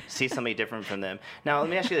see somebody different from them? Now, let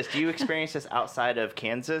me ask you this. Do you experience this outside of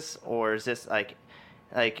Kansas, or is this like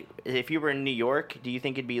if you were in New York, do you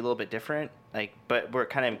think it'd be a little bit different? Like, but we're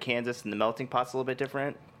kind of in Kansas and the melting pot's a little bit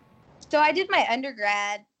different? So I did my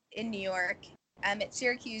undergrad in New York at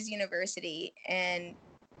Syracuse University, and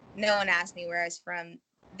no one asked me where I was from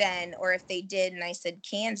then, or if they did and I said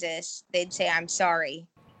Kansas, they'd say I'm sorry.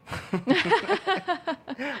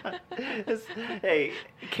 Hey,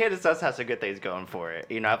 Kansas does have some good things going for it.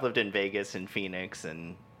 I've lived in Vegas and Phoenix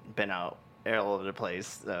and been out all over the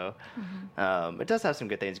place, so it does have some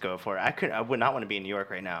good things going for it. I would not want to be in New York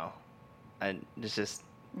right now, and it's just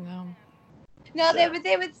No, they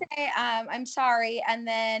would say I'm sorry, and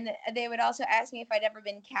then they would also ask me if I'd ever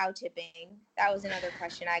been cow tipping. That was another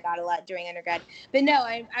question I got a lot during undergrad. But no,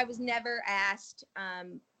 I was never asked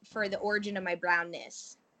for the origin of my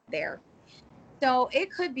brownness there. So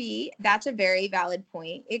it could be, that's a very valid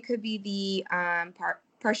point. It could be the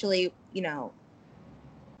partially,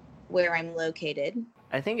 where I'm located.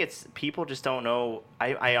 I think it's people just don't know.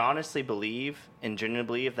 I honestly believe and genuinely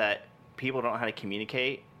believe that people don't know how to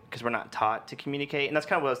communicate because we're not taught to communicate. And that's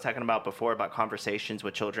kind of what I was talking about before about conversations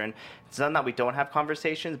with children. It's not that we don't have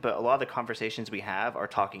conversations, but a lot of the conversations we have are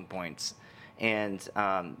talking points. And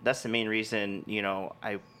that's the main reason,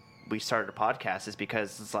 we started a podcast, is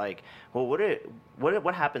because it's like, well,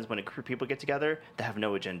 what happens when a group of people get together that have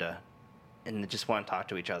no agenda and they just want to talk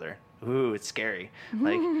to each other? Ooh, it's scary.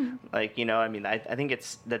 I think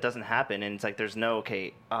that doesn't happen. And it's like, there's no,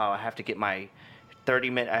 I have to get my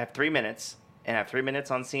 30-minute, I have 3 minutes, and I have 3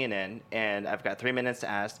 minutes on CNN, and I've got 3 minutes to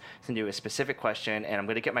ask Sindhu a specific question, and I'm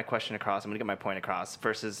going to get my question across, I'm going to get my point across,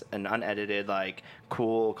 versus an unedited,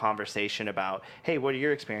 cool conversation about, hey, what are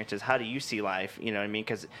your experiences? How do you see life? You know what I mean?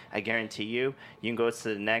 Because I guarantee you can go to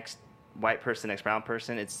the next white person, next brown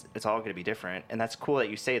person, it's all going to be different. And that's cool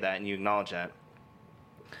that you say that and you acknowledge that,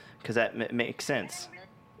 because that makes sense.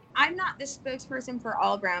 I'm not the spokesperson for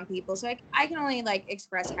all brown people, so I can only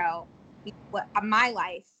express what my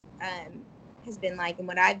life has been like and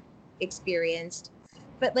what I've experienced.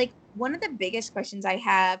 But one of the biggest questions I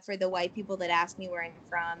have for the white people that ask me where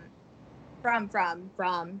I'm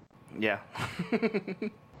from. Yeah.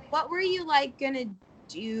 What were you gonna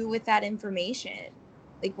do with that information?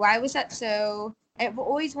 Why was that so? I've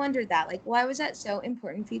always wondered that. Why was that so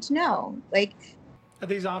important for you to know? Are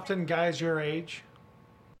these often guys your age?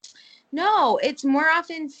 No, it's more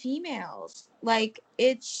often females.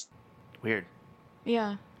 It's weird.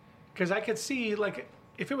 Yeah. Because I could see,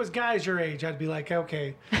 if it was guys your age, I'd be like,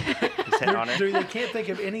 okay. They can't think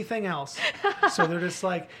of anything else. So they're just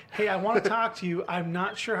like, hey, I want to talk to you. I'm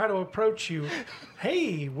not sure how to approach you.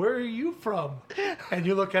 Hey, where are you from? And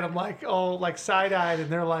you look at them side-eyed, and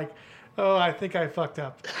they're like, oh, I think I fucked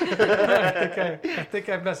up. I think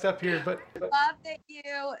I messed up here. But I love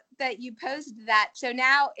that you posed that. So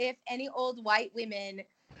now if any old white women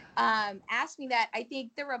ask me that, I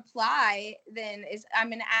think the reply then is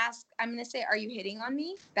I'm gonna say, are you hitting on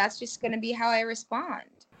me? That's just gonna be how I respond.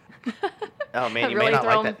 Oh man, you may not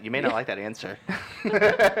like that. You may not like that answer.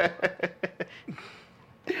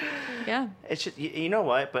 Yeah. It's just, you know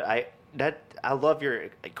what? But I love your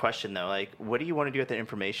question though. What do you want to do with the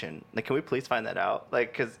information? Can we please find that out?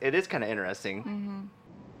 Because it is kind of interesting. Mm-hmm.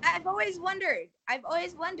 I've always wondered,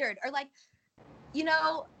 or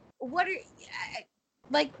what are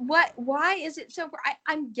why is it so?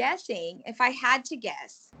 I'm guessing, if I had to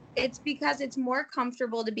guess, it's because it's more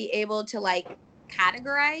comfortable to be able to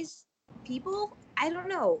categorize people, I don't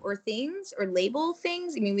know, or things, or label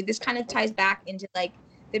things. I mean, this kind of ties back into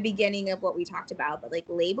the beginning of what we talked about, but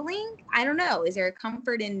labeling, I don't know. Is there a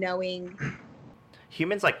comfort in knowing?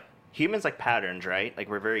 Humans like patterns, right?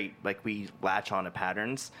 We're very we latch on to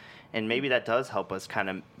patterns, and maybe that does help us kind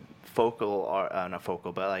of focal or not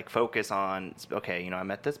focal, but like focus on, okay, I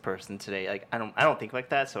met this person today. Like I don't think like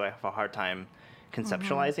that, so I have a hard time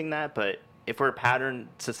conceptualizing that. But if we're a pattern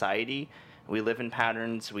society, we live in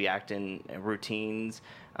patterns, we act in routines.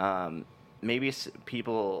 Maybe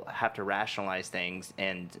people have to rationalize things,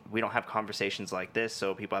 and we don't have conversations like this,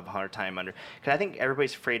 so people have a hard time because I think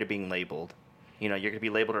everybody's afraid of being labeled. You're going to be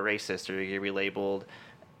labeled a racist, or you're going to be labeled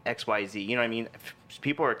XYZ. You know what I mean?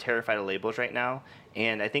 People are terrified of labels right now,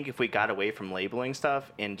 and I think if we got away from labeling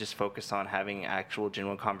stuff and just focused on having actual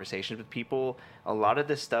genuine conversations with people, a lot of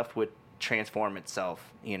this stuff would transform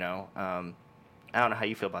itself. I don't know how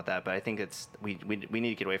you feel about that, but I think we need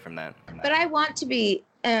to get away from that. But I want to be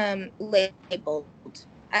labeled.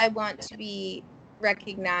 I want to be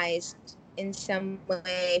recognized in some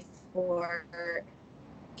way for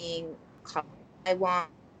being color. I want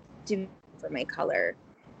to be for my color.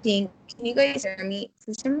 Can you guys hear me?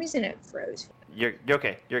 For some reason it froze. You're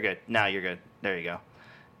okay. You're good. Now you're good. There you go.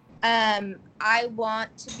 I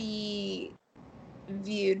want to be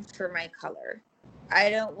viewed for my color. I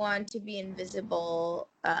don't want to be invisible.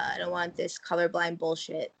 I don't want this colorblind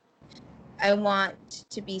bullshit. I want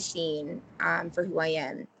to be seen for who I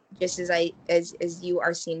am, just as you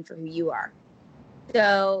are seen for who you are.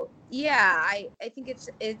 So yeah, I think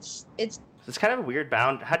it's kind of a weird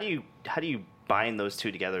bound. How do you bind those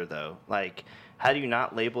two together though? Like, how do you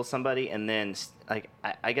not label somebody, and then like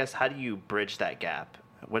I guess how do you bridge that gap?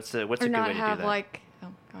 What's a good way to do that? Go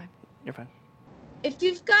ahead. You're fine. If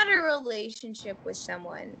you've got a relationship with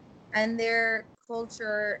someone and their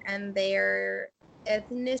culture and their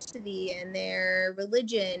ethnicity and their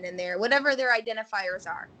religion and their whatever their identifiers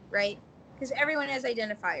are, right? Because everyone has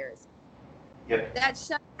identifiers. Yep. That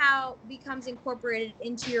somehow becomes incorporated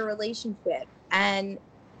into your relationship, and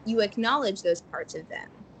you acknowledge those parts of them.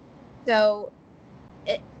 So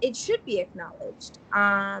it should be acknowledged.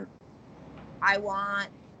 I want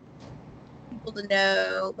people to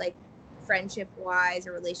know, like, friendship wise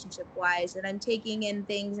or relationship wise, that I'm taking in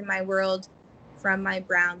things in my world from my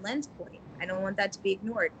brown lens point. I don't want that to be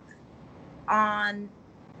ignored. On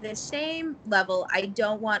the same level, I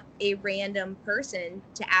don't want a random person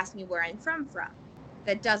to ask me where I'm from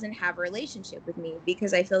that doesn't have a relationship with me,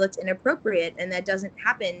 because I feel that's inappropriate, and that doesn't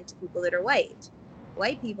happen to people that are white.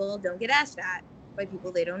 White people don't get asked that by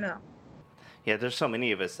people they don't know. Yeah, there's so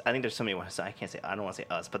many of us. I think there's so many. I don't want to say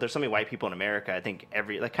us, but there's so many white people in America. I think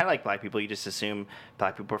kind of like black people, you just assume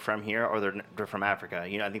black people are from here, or they're from Africa.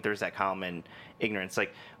 I think there's that common ignorance,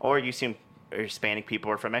 or you assume Hispanic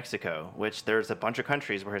people are from Mexico, which there's a bunch of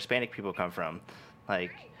countries where Hispanic people come from. I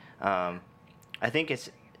think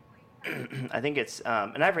it's,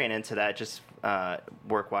 and I've ran into that just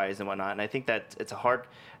work wise and whatnot, and I think that it's I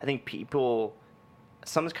think people.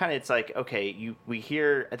 Sometimes it's like, okay, we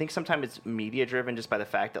hear, I think sometimes it's media driven just by the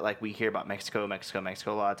fact that we hear about Mexico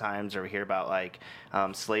a lot of times, or we hear about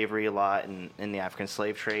slavery a lot in the African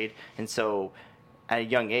slave trade. And so at a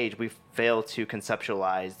young age, we fail to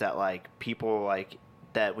conceptualize that people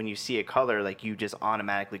that when you see a color, you just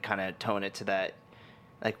automatically kind of tone it to that.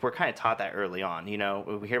 We're kind of taught that early on,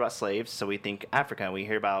 we hear about slaves, so we think Africa. We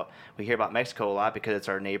hear about Mexico a lot because it's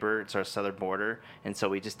our neighbor, it's our southern border. And so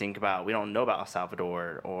we just think we don't know about El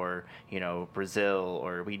Salvador or, Brazil,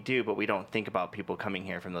 or we do, but we don't think about people coming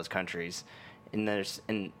here from those countries.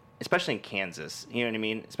 And especially in Kansas, you know what I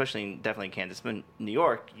mean? Definitely in Kansas. But in New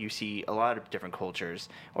York, you see a lot of different cultures,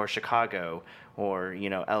 or Chicago, or,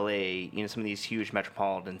 LA, some of these huge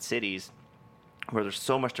metropolitan cities where there's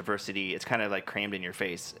so much diversity. It's kind of crammed in your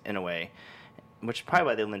face in a way, which is probably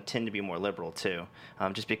why they tend to be more liberal too,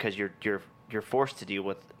 just because you're forced to deal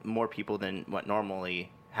with more people than what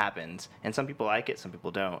normally happens. And some people like it, some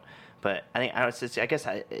people don't. But I guess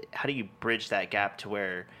how do you bridge that gap to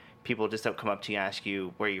where people just don't come up to you and ask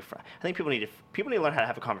you where you're from? I think people need to learn how to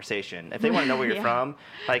have a conversation. If they want to know where you're from,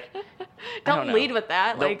 don't lead with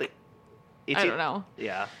that. I don't know.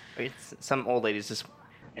 Yeah, some old ladies just.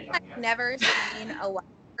 I've never seen a white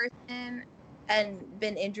person and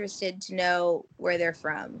been interested to know where they're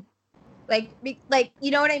from. You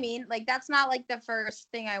know what I mean? That's not the first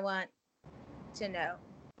thing I want to know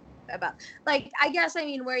about. I guess, where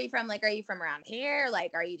are you from? Are you from around here?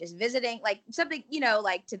 Are you just visiting? Something,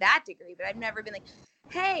 to that degree. But I've never been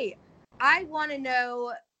hey, I want to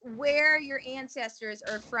know where your ancestors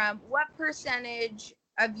are from. What percentage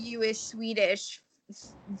of you is Swedish,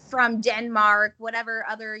 from Denmark, whatever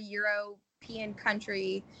other European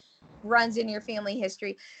country runs in your family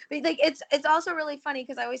history. But it's also really funny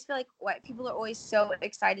because I always feel white people are always so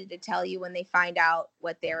excited to tell you when they find out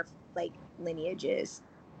what their lineage is.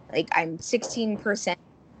 I'm 16%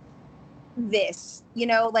 this, you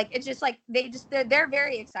know, like it's just like they're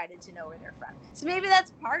very excited to know where they're from. So maybe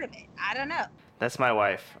that's part of it. I don't know. That's my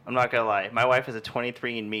wife. I'm not gonna lie. My wife is a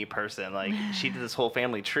 23andMe person. Like, she did this whole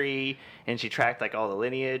family tree, and she tracked like all the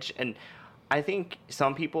lineage. And I think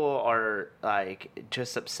some people are like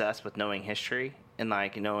just obsessed with knowing history and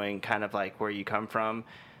like knowing kind of like where you come from.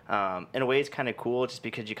 In a way, it's kind of cool just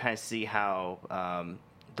because you kind of see how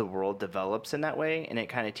the world develops in that way, and it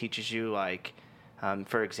kind of teaches you like,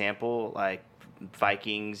 for example, like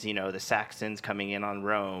Vikings, you know, the Saxons coming in on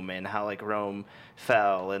Rome, and how like Rome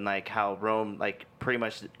fell, and like how Rome like pretty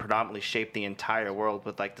much predominantly shaped the entire world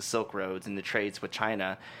with like the Silk Roads and the trades with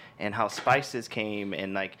China, and how spices came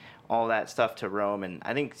and like all that stuff to Rome. And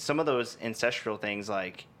I think some of those ancestral things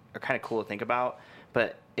like are kind of cool to think about,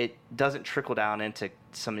 but it doesn't trickle down into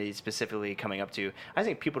somebody specifically coming up to you. I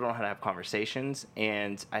think people don't know how to have conversations,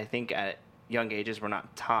 and I think at young ages we're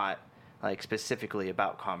not taught like specifically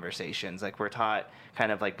about conversations. Like, we're taught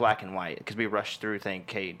kind of like black and white because we rush through, think,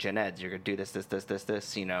 hey, gen eds, you're gonna do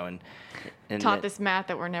this, you know, and Taught this math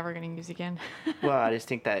that we're never going to use again. well, I just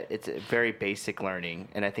think that it's a very basic learning,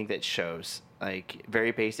 and I think that shows like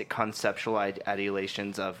very basic conceptual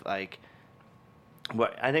ideations of like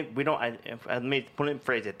what I think we don't. Let me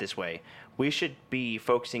phrase it this way: we should be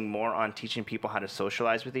focusing more on teaching people how to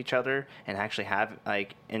socialize with each other and actually have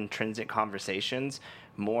like intrinsic conversations,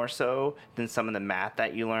 more so than some of the math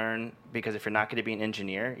that you learn. Because if you're not going to be an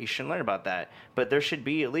engineer, you shouldn't learn about that. But there should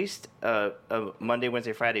be at least a Monday,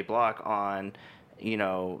 Wednesday, Friday block on, you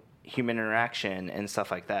know, human interaction and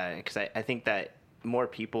stuff like that. Because I think that more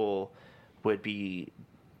people would be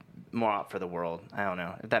more out for the world. I don't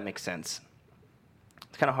know if that makes sense.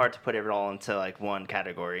 It's kind of hard to put it all into like one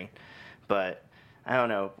category, but I don't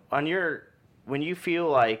know. When you feel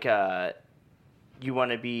like you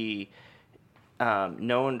want to be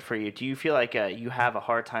known for you, do you feel like you have a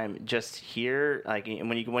hard when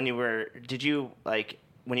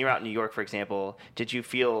you were out in New York, for example, did you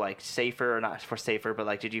feel like safer, or not for safer, but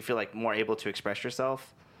like did you feel like more able to express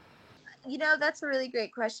yourself? You know, that's a really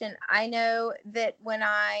great question. I know that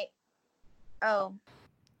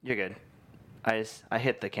You're good. I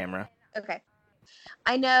hit the camera. Okay.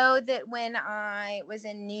 I know that when I was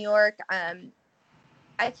in New York,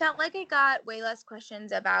 I felt like I got way less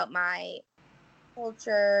questions about my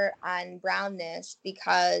culture and brownness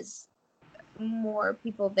because more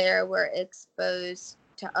people there were exposed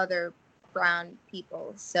to other brown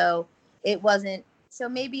people. So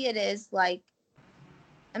maybe it is like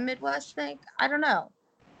a Midwest thing. I don't know.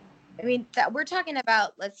 I mean, that we're talking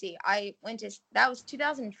about, let's see, that was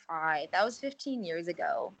 2005. That was 15 years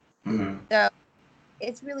ago. Mm-hmm. So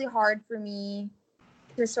it's really hard for me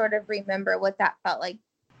to sort of remember what that felt like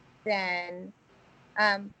then.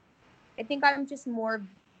 I think I'm just more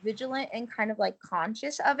vigilant and kind of like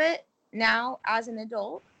conscious of it now as an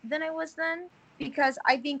adult than I was then. Because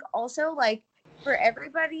I think also, like, for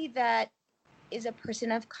everybody that is a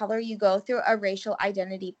person of color, you go through a racial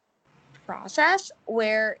identity process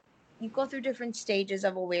where you go through different stages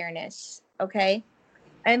of awareness, okay?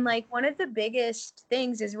 And like one of the biggest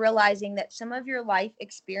things is realizing that some of your life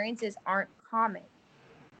experiences aren't common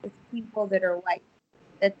with people that are white,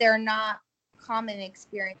 that they're not common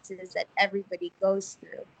experiences that everybody goes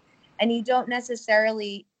through. And you don't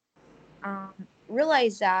necessarily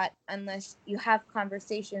realize that unless you have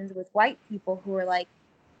conversations with white people who are like,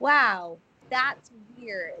 wow, that's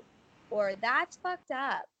weird, or that's fucked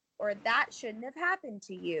up, or that shouldn't have happened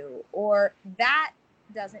to you, or that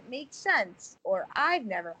doesn't make sense, or I've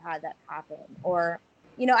never had that happen, or,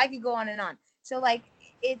 you know, I could go on and on. So like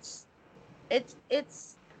it's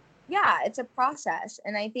a process.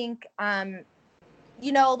 And I think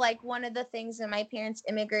you know, like one of the things that my parents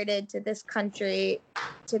immigrated to this country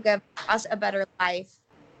to give us a better life,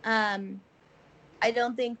 I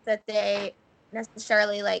don't think that they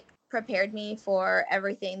necessarily like prepared me for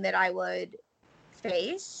everything that I would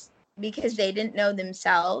face, because they didn't know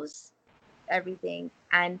themselves everything.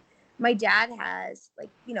 And my dad has, like,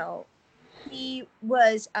 you know, he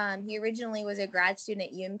originally was a grad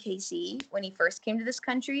student at UMKC when he first came to this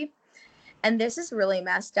country. And this is really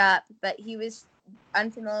messed up, but he was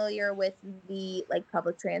unfamiliar with the like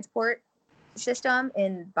public transport system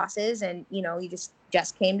and buses, and you know, he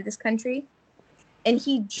just came to this country. And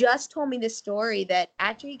he just told me this story that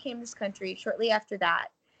after he came to this country, shortly after that,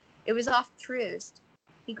 it was off Troost.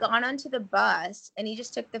 He got onto the bus and he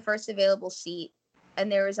just took the first available seat.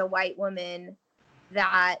 And there was a white woman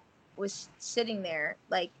that was sitting there,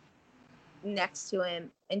 like, next to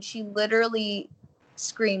him. And she literally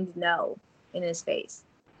screamed no in his face.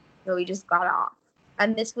 So he just got off.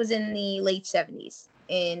 And this was in the late 70s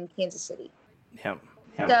in Kansas City. Yep.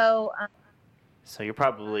 So So you're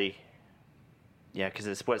probably, yeah, because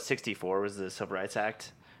it's what, 64 was the Civil Rights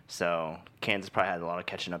Act. So Kansas probably had a lot of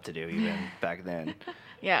catching up to do even back then.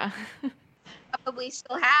 Yeah. Probably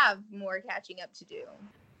still have more catching up to do.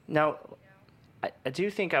 Now, I do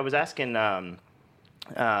think I was asking, I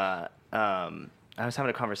was having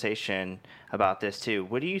a conversation about this too.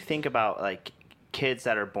 What do you think about like kids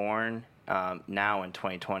that are born now in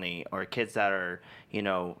 2020, or kids that are,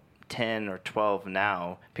 10 or 12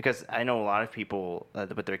 now? Because I know a lot of people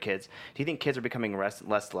with their kids. Do you think kids are becoming less and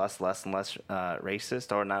less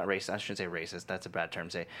racist, or not racist? I shouldn't say racist. That's a bad term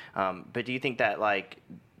to say. But do you think that like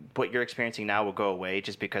what you're experiencing now will go away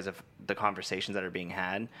just because of the conversations that are being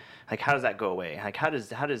had? Like, how does that go away? Like, how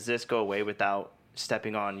does this go away without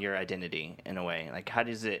stepping on your identity in a way? Like, how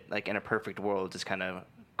does it, like in a perfect world, just kind of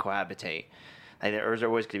cohabitate? Like, or is there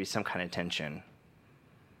always going to be some kind of tension?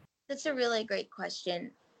 That's a really great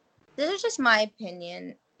question. This is just my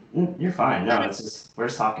opinion. You're fine. No, it's just, we're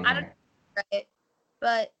just talking here. Right?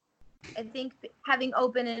 But I think having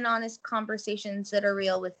open and honest conversations that are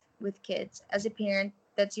real with kids, as a parent,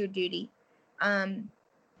 that's your duty. On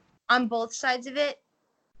both sides of it,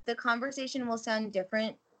 the conversation will sound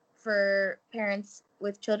different for parents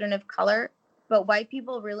with children of color, but white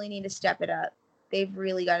people really need to step it up. They've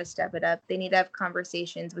really got to step it up. They need to have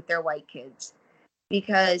conversations with their white kids,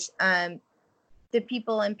 because the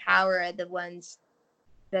people in power are the ones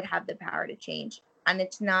that have the power to change. And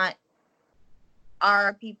it's not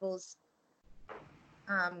our people's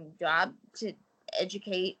job to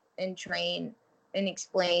educate and train and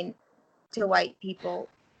explain to white people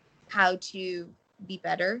how to be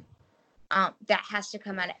better. That has to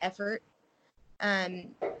come out of effort.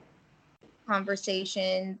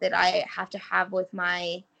 Conversation that I have to have with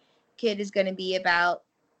my kid is going to be about,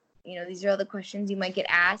 these are all the questions you might get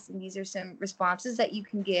asked, and these are some responses that you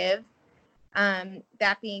can give.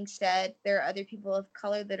 That being said, there are other people of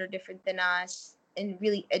color that are different than us, and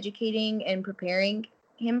really educating and preparing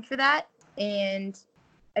him for that. And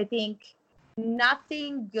I think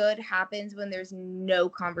nothing good happens when there's no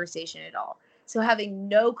conversation at all. So having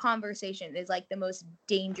no conversation is like the most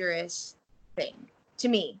dangerous thing to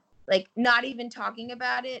me. Like, not even talking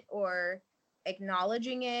about it or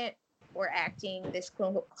acknowledging it or acting this quote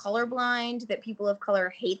unquote colorblind, that people of color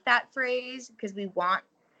hate that phrase because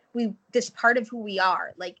this part of who we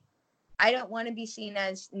are. Like, I don't want to be seen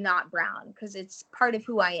as not brown because it's part of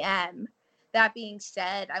who I am. That being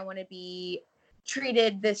said, I want to be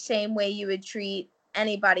treated the same way you would treat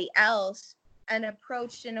anybody else, and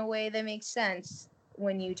approached in a way that makes sense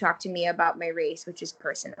when you talk to me about my race, which is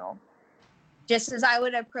personal. Just as I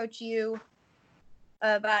would approach you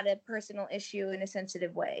about a personal issue in a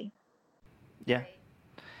sensitive way. Yeah.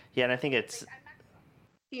 Yeah, and I think it's...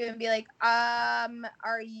 You and be like, what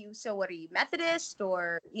are you, Methodist?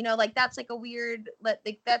 Or, like, that's like a weird,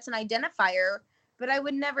 like, that's an identifier, but I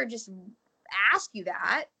would never just ask you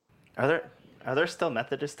that. Are there still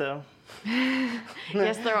Methodists, though?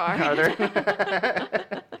 Yes, there are. Are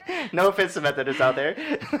there? No offense to Methodists out there.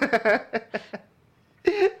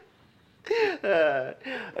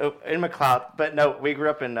 In McLeod, but no, we grew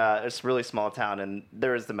up in this really small town, and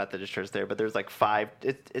there is the Methodist church there, but there's like 5.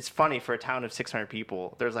 It's funny, for a town of 600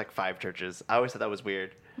 people, there's like 5 churches. I always thought that was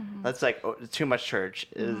weird. Mm-hmm. That's like too much church.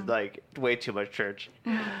 Is like way too much church.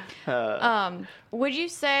 Mm-hmm. Would you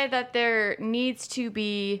say that there needs to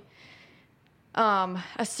be a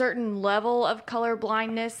certain level of color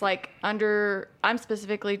blindness, like I'm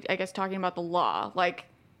specifically, I guess, talking about the law, like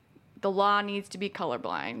the law needs to be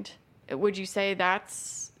colorblind? Would you say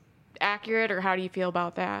that's accurate, or how do you feel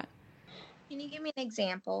about that? Can you give me an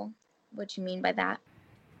example? What you mean by that?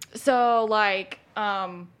 So, like,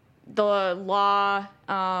 the law,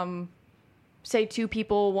 say 2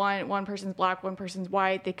 people, one person's black, one person's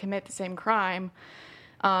white, they commit the same crime,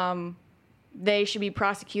 they should be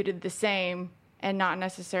prosecuted the same, and not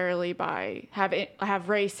necessarily have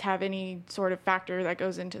race have any sort of factor that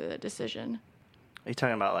goes into the decision. Are you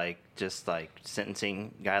talking about like just like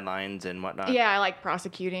sentencing guidelines and whatnot? Yeah, like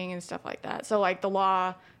prosecuting and stuff like that. So like the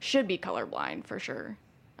law should be colorblind for sure,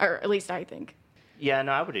 or at least I think. Yeah,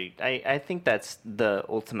 no, I think that's the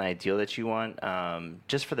ultimate ideal that you want,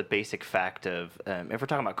 just for the basic fact of, if we're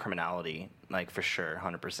talking about criminality, like for sure,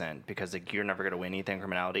 100%, because like you're never going to win anything in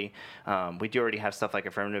criminality. We do already have stuff like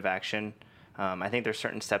affirmative action. I think there's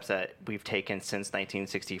certain steps that we've taken since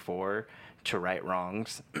 1964 to right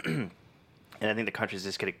wrongs. And I think the country's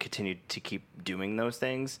just going to continue to keep doing those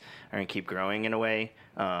things and keep growing in a way.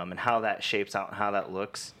 And how that shapes out and how that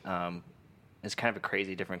looks is kind of a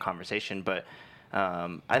crazy different conversation. But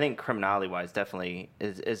I think criminality-wise, definitely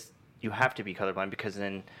is you have to be colorblind, because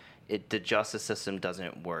then the justice system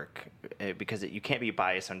doesn't work because you can't be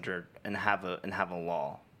biased under and have a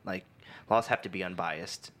law. Like laws have to be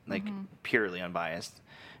unbiased, like purely unbiased,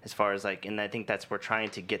 as far as like, and I think we're trying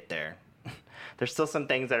to get there. There's still some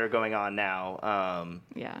things that are going on now.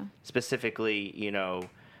 Specifically,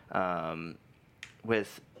 I'm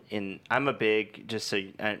a big, just so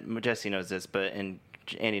Jesse knows this, and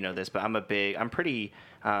Andy knows this, but I'm pretty,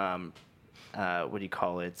 what do you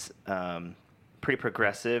call it? Pretty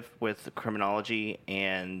progressive with criminology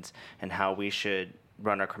and how we should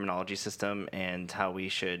run our criminology system and how we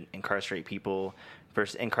should incarcerate people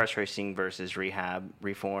versus incarceration versus rehab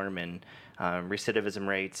reform and recidivism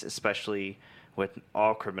rates, especially with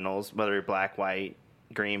all criminals, whether you're black, white,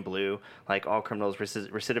 green, blue, like all criminals,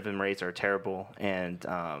 recidivism rates are terrible. And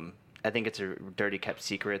I think it's a dirty kept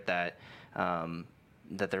secret that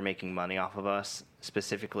they're making money off of us.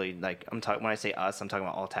 Specifically, like when I say us, I'm talking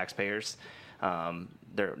about all taxpayers.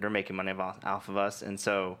 They're making money off of us. And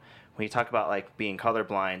so when you talk about like being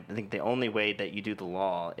colorblind, I think the only way that you do the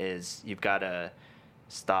law is you've got to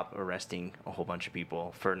stop arresting a whole bunch of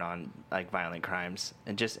people for violent crimes.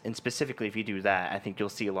 And specifically if you do that, I think you'll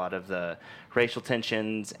see a lot of the racial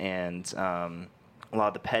tensions and a lot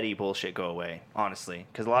of the petty bullshit go away, honestly.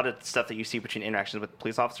 Because a lot of stuff that you see between interactions with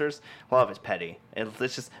police officers, a lot of it's petty.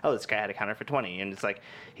 It's just, this guy had a counter for 20, and it's like,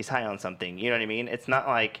 he's high on something, you know what I mean? It's not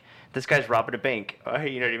like, this guy's robbing a bank,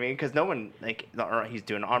 you know what I mean? Because no one, or he's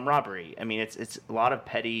doing armed robbery. I mean, it's a lot of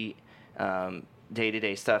petty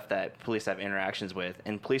day-to-day stuff that police have interactions with,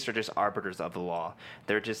 and police are just arbiters of the law.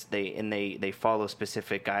 They're just, they follow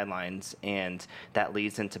specific guidelines, and that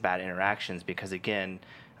leads into bad interactions because, again,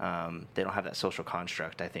 they don't have that social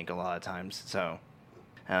construct, I think, a lot of times. So,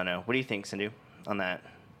 I don't know. What do you think, Sindhu, on that?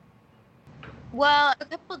 Well, a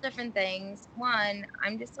couple different things. One,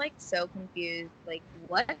 I'm just so confused.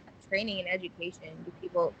 What training and education do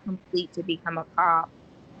people complete to become a cop?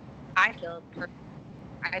 I feel like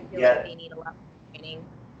they need a lot of training.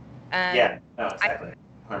 Exactly.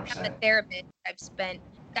 100%. I'm a therapist. I've spent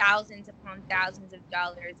thousands upon thousands of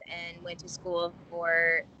dollars and went to school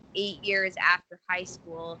for 8 years after high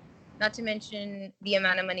school, not to mention the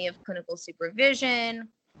amount of money of clinical supervision,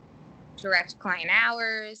 direct client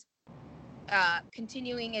hours,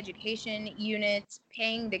 continuing education units,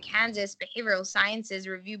 paying the Kansas Behavioral Sciences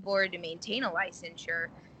Review Board to maintain a licensure.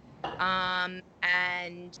 And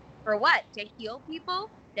for what? To heal people?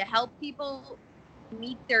 To help people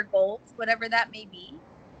meet their goals, whatever that may be?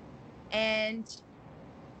 And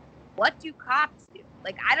what do cops do?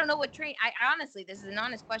 I don't know what I honestly, this is an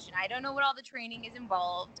honest question. I don't know what all the training is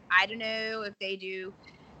involved. I don't know if they do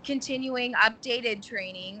continuing updated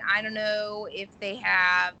training. I don't know if they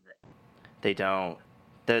have. They don't.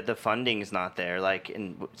 The funding is not there.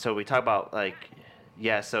 So we talk about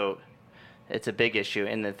so it's a big issue.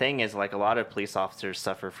 And the thing is, a lot of police officers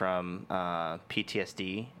suffer from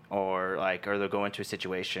PTSD or they'll go into a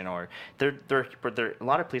situation, or they're a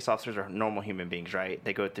lot of police officers are normal human beings, right?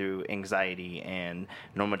 They go through anxiety and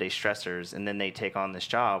normal day stressors, and then they take on this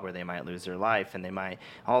job where they might lose their life, and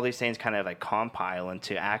all these things kind of compile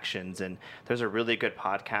into actions. And there's a really good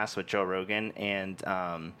podcast with Joe Rogan, and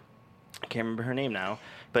I can't remember her name now,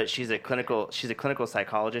 but she's a clinical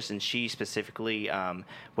psychologist, and she specifically,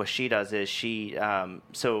 what she does is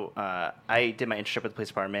I did my internship with the police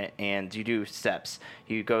department, and you do steps.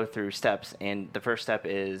 You go through steps, and the first step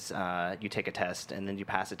is you take a test, and then you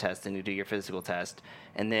pass a test, and you do your physical test,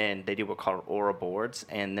 and then they do what's called oral boards,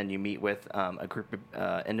 and then you meet with a group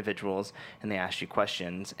of individuals, and they ask you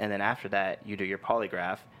questions, and then after that, you do your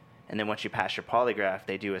polygraph, and then once you pass your polygraph,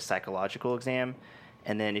 they do a psychological exam.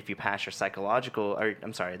 And then if you pass your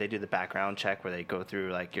they do the background check where they go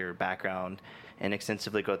through your background and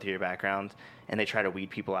extensively go through your background, and they try to weed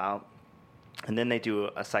people out. And then they do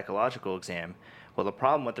a psychological exam. Well, the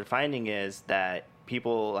problem what they're finding is that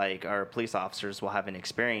people our police officers will have an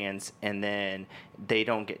experience and then they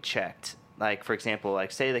don't get checked. For example,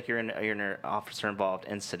 say you're in an officer involved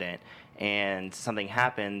incident and something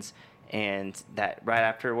happens, and that right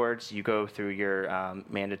afterwards you go through your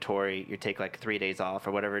mandatory, you take 3 days off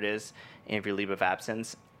or whatever it is, and your leave of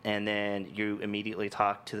absence, and then you immediately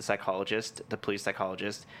talk to the police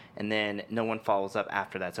psychologist, and then no one follows up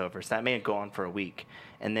after that's over. So that may go on for a week,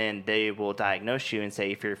 and then they will diagnose you and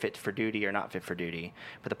say if you're fit for duty or not fit for duty.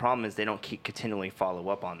 But the problem is they don't continually follow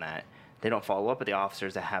up on that. They don't follow up with the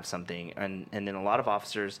officers that have something, and then a lot of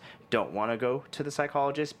officers don't want to go to the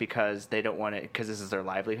psychologist because they don't want to, because this is their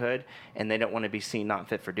livelihood, and they don't want to be seen not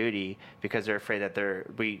fit for duty because they're afraid that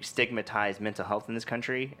we stigmatize mental health in this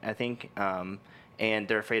country, I think, and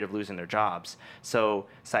they're afraid of losing their jobs. So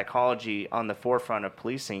psychology on the forefront of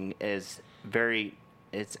policing is very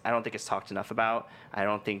I don't think it's talked enough about. I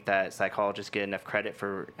don't think that psychologists get enough credit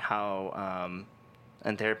for how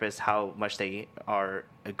and therapists how much they are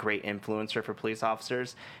a great influencer for police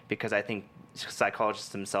officers, because I think psychologists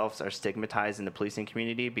themselves are stigmatized in the policing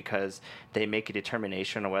community because they make a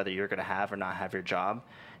determination on whether you're going to have or not have your job.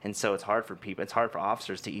 And so it's hard for people, it's hard for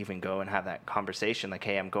officers to even go and have that conversation like,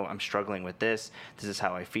 hey, I'm struggling with this is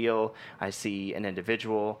how I feel, I see an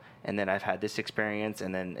individual and then I've had this experience,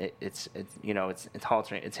 and then it's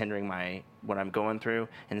altering, it's hindering what I'm going through.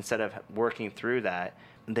 And instead of working through that,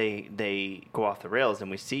 they go off the rails,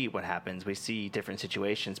 and we see what happens. We see different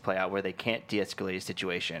situations play out where they can't de-escalate a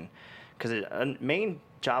situation, because a main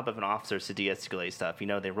job of an officer is to de-escalate stuff.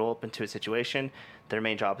 They roll up into a situation, their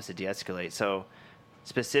main job is to de-escalate. So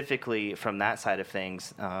specifically from that side of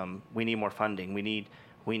things, we need more funding.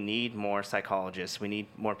 We need more psychologists. We need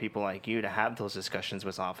more people like you to have those discussions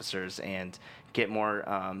with officers and get more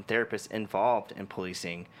therapists involved in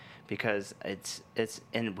policing, because it's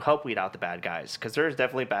and help weed out the bad guys, because there's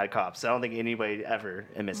definitely bad cops. I don't think anybody ever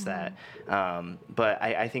admits that. But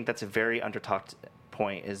I think that's a very under-talked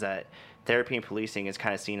point, is that therapy and policing is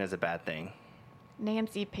kind of seen as a bad thing.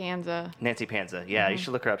 Nancy Panza. Yeah, you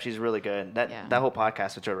should look her up. She's really good. That whole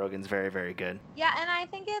podcast with Joe Rogan's very, very good. Yeah, and I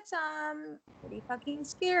think it's pretty fucking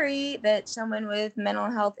scary that someone with mental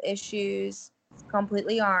health issues,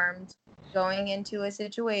 completely armed, going into a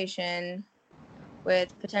situation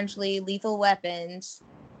with potentially lethal weapons,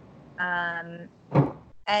 and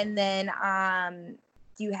then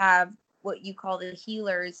you have what you call the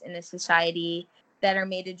healers in a society that are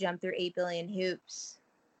made to jump through 8 billion hoops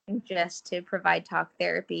just to provide talk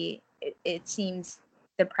therapy. It seems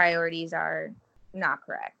the priorities are not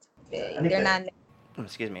correct. They're not.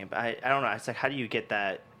 Excuse me, but I don't know. It's like, how do you get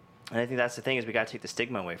that? And I think that's the thing, is we got to take the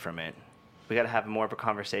stigma away from it. We got to have more of a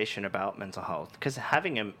conversation about mental health, because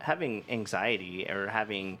having anxiety or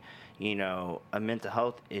having a mental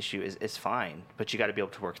health issue is fine, but you got to be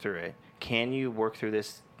able to work through it. Can you work through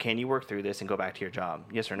this? Can you work through this and go back to your job?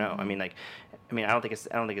 Yes or no? I mean, I don't think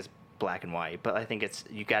it's black and white, but I think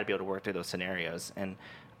you got to be able to work through those scenarios, and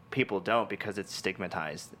people don't, because it's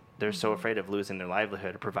stigmatized. They're so afraid of losing their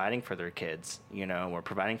livelihood, or providing for their kids, or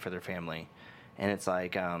providing for their family. And it's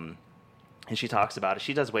like, and she talks about it.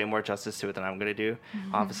 She does way more justice to it than I'm going to do,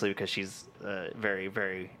 obviously, because she's very,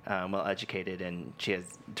 very well educated and she has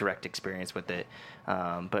direct experience with it.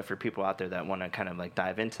 But for people out there that want to kind of like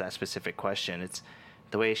dive into that specific question, it's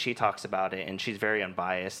the way she talks about it, and she's very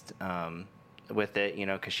unbiased with it,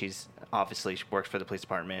 because she works for the police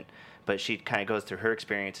department, but she kind of goes through her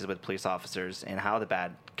experiences with police officers and how the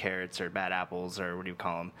bad carrots or bad apples, or what do you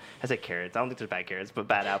call them? I say carrots. I don't think there's bad carrots, but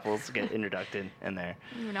bad apples get introduced in there.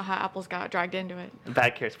 I don't even know how apples got dragged into it.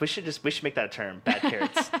 Bad carrots. We should make that a term. Bad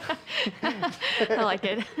carrots. I like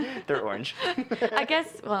it. They're orange. I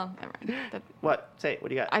guess. Well, never mind. What? Say it. What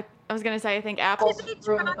do you got? I was gonna say, I think apples.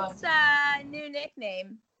 Trump's new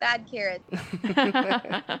nickname, Bad Carrot.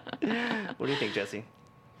 What do you think, Jesse?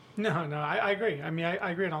 No, I agree. I mean, I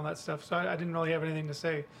agree on all that stuff. So I didn't really have anything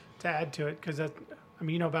to add to it, because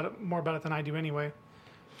you know about it more about it than I do anyway.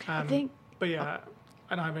 I think. But yeah,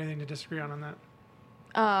 I don't have anything to disagree on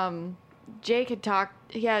that. Jake had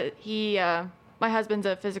talked. Yeah, my husband's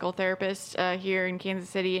a physical therapist here in Kansas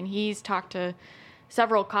City, and he's talked to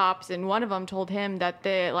several cops, and one of them told him that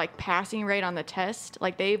the passing rate on the test,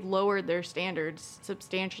 they've lowered their standards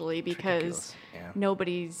substantially because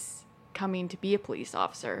nobody's coming to be a police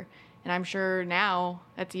officer. And I'm sure now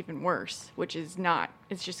that's even worse, which is not.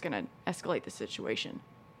 It's just going to escalate the situation.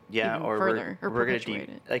 Yeah, or further, we're going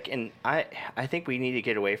to and I think we need to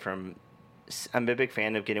get away from. I'm a big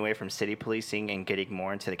fan of getting away from city policing and getting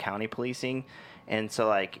more into the county policing, and so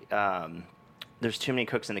there's too many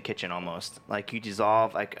cooks in the kitchen almost. You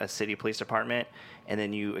dissolve a city police department and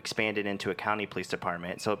then you expand it into a county police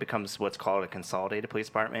department. So it becomes what's called a consolidated police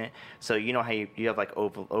department. So you know how you have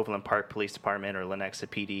Overland Park Police Department or Lenexa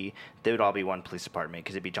PD, they would all be one police department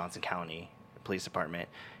because it'd be Johnson County Police Department.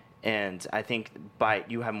 And I think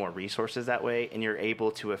you have more resources that way, and you're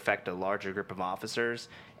able to affect a larger group of officers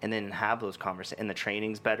and then have those conversations, and the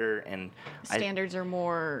training's better. And standards are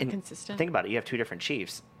more consistent. Think about it. You have two different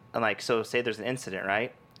chiefs. And so say there's an incident,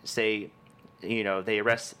 right? Say, they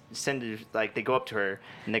arrest Sindhu, they go up to her,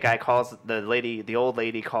 and the guy calls the old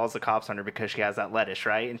lady calls the cops on her because she has that lettuce,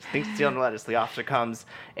 right? And she thinks she's stealing the lettuce. The officer comes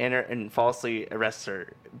and falsely arrests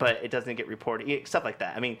her, but it doesn't get reported. Stuff like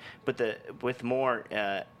that. I mean, but with more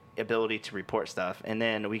ability to report stuff, and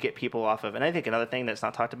then we get people off of. And I think another thing that's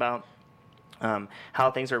not talked about,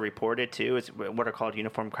 How things are reported too is what are called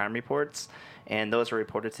uniform crime reports, and those are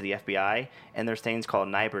reported to the FBI. And there's things called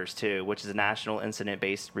NIBRS too, which is a national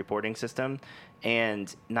incident-based reporting system.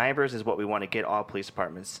 And NIBRS is what we want to get all police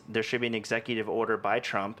departments. There should be an executive order by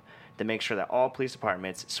Trump to make sure that all police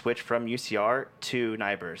departments switch from UCR to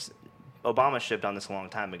NIBRS. Obama should have done this a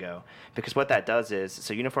long time ago, because what that does is,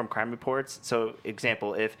 so uniform crime reports, so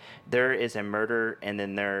example, if there is a murder and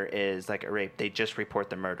then there is like a rape, they just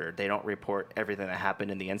report the murder. They don't report everything that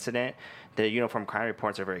happened in the incident. The uniform crime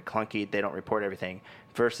reports are very clunky. They don't report everything.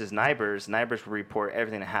 Versus NIBRS will report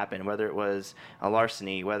everything that happened, whether it was a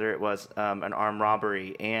larceny, whether it was an armed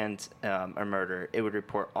robbery and a murder. It would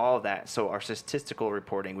report all of that. So our statistical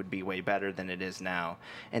reporting would be way better than it is now.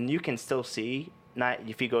 And you can still see, not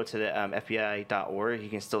if you go to the FBI.org, you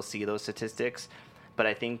can still see those statistics, but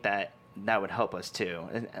I think that would help us too.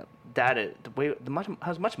 And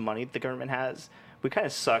how much money the government has, we kind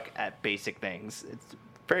of suck at basic things. It's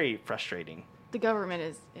very frustrating. The government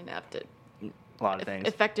is inept at a lot of things,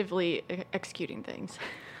 effectively executing things.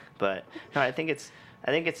 But no, I think it's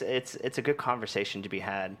a good conversation to be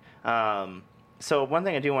had. So one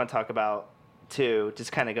thing I do want to talk about too,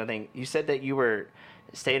 just kind of go think. You said that you were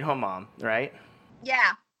a stay-at-home mom, right?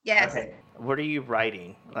 Yeah. Yes. Okay. What are you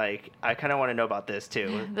writing? Like, I kind of want to know about this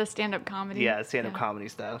too. The stand-up comedy. Yeah, stand-up comedy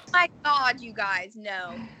stuff. My God, you guys,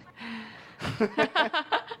 no. I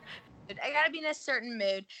gotta be in a certain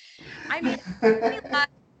mood. I mean,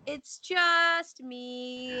 it's just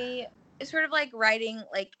me. It's sort of like writing,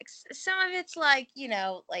 like some of it's like,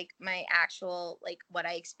 like my actual, like what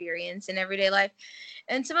I experience in everyday life,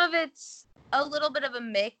 and some of it's a little bit of a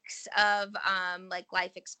mix of like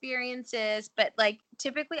life experiences, but like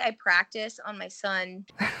typically I practice on my son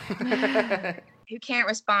who can't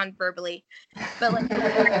respond verbally, but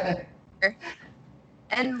like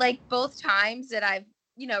and like both times that I've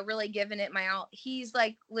really given it my all, he's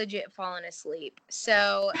like legit fallen asleep.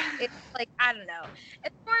 So it's like, I don't know,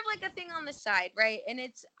 it's more of like a thing on the side, right? And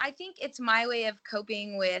I think it's my way of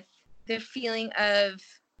coping with the feeling of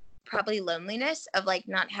probably loneliness of like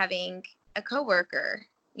not having a coworker,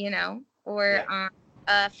 or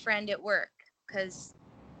a friend at work, because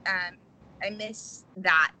I miss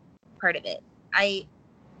that part of it. I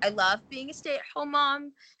love being a stay-at-home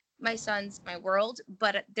mom. My son's my world,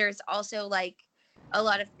 but there's also like a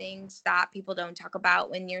lot of things that people don't talk about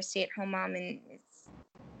when you're a stay-at-home mom,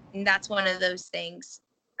 and that's one of those things.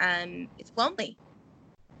 It's lonely,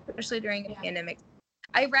 especially during a pandemic.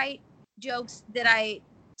 I write jokes that I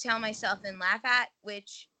tell myself and laugh at,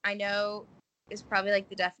 which I know is probably like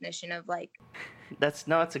the definition of like. That's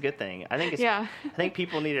a good thing. I think I think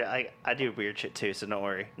people need to. I do weird shit too, so don't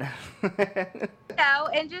worry.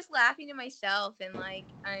 And just laughing to myself, and like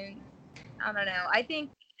I don't know. I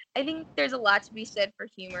think there's a lot to be said for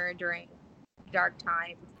humor during dark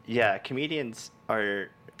times. Yeah, comedians are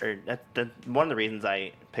one of the reasons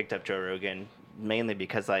I picked up Joe Rogan, mainly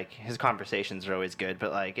because like his conversations are always good,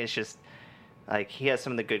 but like it's just like he has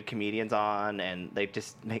some of the good comedians on, and they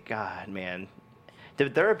just make, God, man,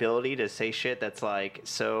 their ability to say shit that's like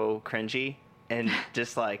so cringy and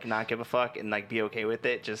just like not give a fuck and like be okay with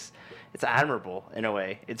it, just it's admirable in a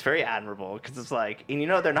way. It's very admirable, because it's like, and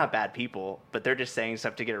they're not bad people, but they're just saying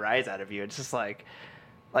stuff to get a rise out of you. It's just like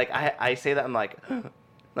I say that, I'm like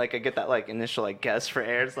like I get that like initial like guess for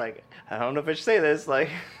air. It's like, I don't know if I should say this, like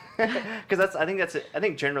because I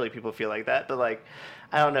think generally people feel like that, but like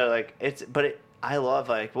I don't know, like I love,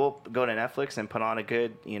 like, we'll go to Netflix and put on a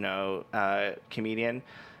good comedian.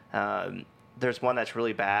 There's one that's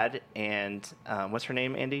really bad, and what's her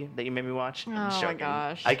name, Andy, that you made me watch? Oh my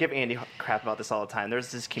gosh. I give Andy crap about this all the time.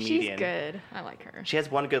 There's this comedian. She's good. I like her. She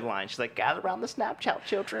has one good line. She's like, "Gather around the Snapchat,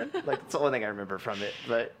 children." Like, that's the only thing I remember from it.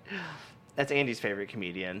 But that's Andy's favorite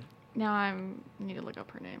comedian. Now I need to look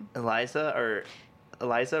up her name. Eliza,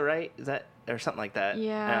 right? Is that, or something like that?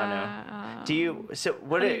 Yeah. I don't know. Do you? So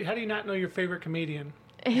what? How do you not know your favorite comedian?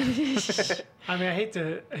 I mean, I hate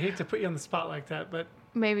to put you on the spot like that, but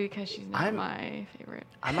maybe because she's not my favorite.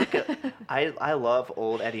 I'm not good. I love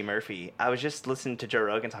old Eddie Murphy. I was just listening to Joe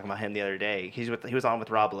Rogan talking about him the other day. He was on with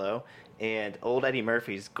Rob Lowe, and old Eddie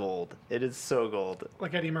Murphy's gold. It is so gold.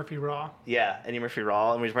 Like Eddie Murphy Raw. Yeah, Eddie Murphy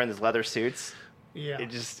Raw, and he's wearing these leather suits. Yeah.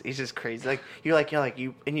 He's just crazy. Like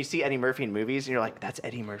you see Eddie Murphy in movies, and you're like, that's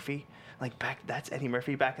Eddie Murphy. Like that's Eddie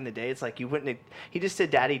Murphy back in the day. It's like you wouldn't. He just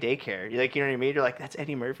did Daddy Daycare. You're like, you know what I mean? You're like, that's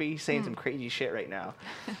Eddie Murphy. He's saying some crazy shit right now.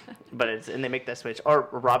 But and they make that switch. Or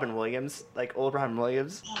Robin Williams, like old Robin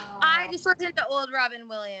Williams. I just listened to old Robin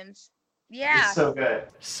Williams. Yeah. It's so good.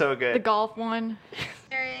 So The good. golf one.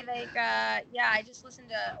 Very like yeah. I just listened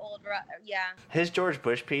to yeah. His George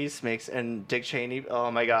Bush piece makes and Dick Cheney. Oh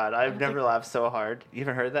my God, I've never laughed so hard. You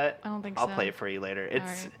haven't heard that? I don't think I'll so. play it for you later. All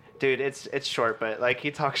It's right. dude, it's short, but like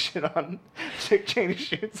he talks shit on Dick Cheney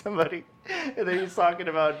shooting somebody, and then he's talking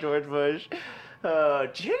about George Bush,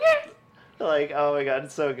 Junior. Like, oh my God,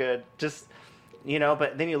 it's so good. Just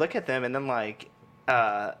but then you look at them, and then like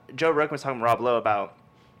Joe Rogan was talking to Rob Lowe about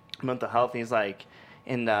mental health, and he's like,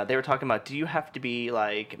 and they were talking about, do you have to be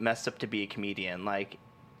like messed up to be a comedian? Like,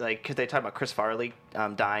 because they talk about Chris Farley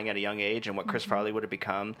dying at a young age and what Chris Farley would have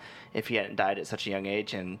become if he hadn't died at such a young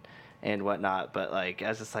age and whatnot. But like, I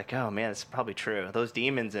was just like, oh man, it's probably true. Those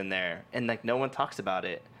demons in there, and like no one talks about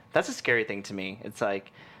it. That's a scary thing to me. It's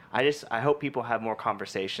like, I hope people have more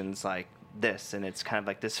conversations like this, and it's kind of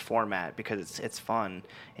like this format because it's fun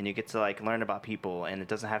and you get to like learn about people, and it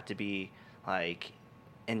doesn't have to be like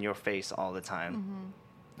in your face all the time.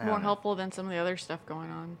 More helpful than some of the other stuff going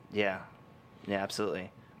on. Yeah, absolutely.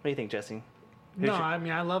 What do you think, Jesse? No, I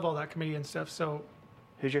mean, I love all that comedian stuff. So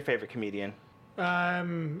Who's your favorite comedian?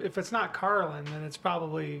 if it's not Carlin, then it's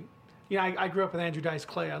probably, I grew up with Andrew Dice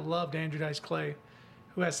Clay. I loved Andrew Dice Clay,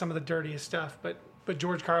 who has some of the dirtiest stuff. But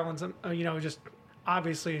George Carlin's, just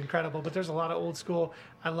obviously incredible. But there's a lot of old school.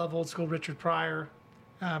 I love old school Richard Pryor.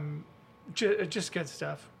 Just good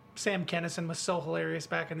stuff. Sam Kinison was so hilarious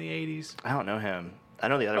back in the 80s. I don't know him. I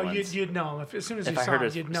know the other ones. You'd know him. As soon as you I saw heard him,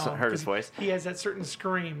 his- you'd know him. heard his 'cause voice. He has that certain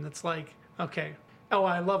scream that's like, okay. Oh,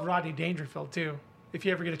 I love Rodney Dangerfield, too. If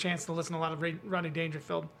you ever get a chance to listen to a lot of Rodney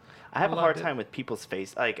Dangerfield. I have a loved hard it. time with people's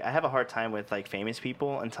face. Like, I have a hard time with like famous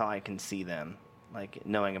people until I can see them, like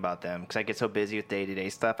knowing about them, because I get so busy with day-to-day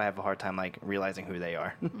stuff. I have a hard time like realizing who they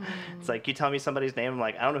are. It's like you tell me somebody's name, I'm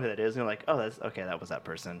like, I don't know who that is, and you're like, oh, that's okay, that was that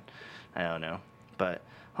person. I don't know, but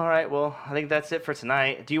all right. Well, I think that's it for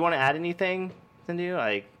tonight. Do you want to add anything, Sindhu?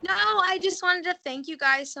 Like, No, I just wanted to thank you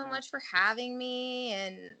guys so much for having me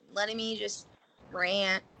and letting me just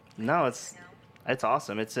rant. no, it's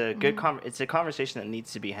awesome. It's a good it's a conversation that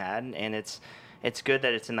needs to be had, and it's good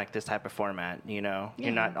that it's in like this type of format. You're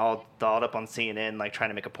not all dolled up on CNN like trying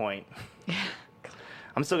to make a point.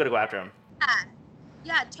 I'm still gonna go after him.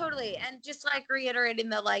 Yeah, totally. And just like reiterating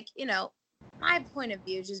the my point of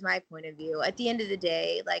view is just my point of view. At the end of the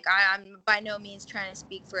day, like I'm by no means trying to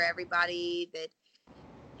speak for everybody that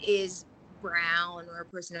is brown or a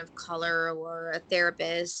person of color or a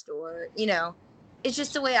therapist or it's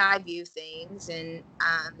just the way I view things. And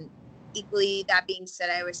equally, that being said,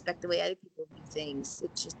 I respect the way other people view things.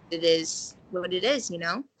 It is what it is,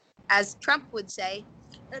 As Trump would say,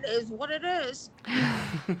 it is what it is.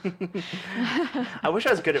 I wish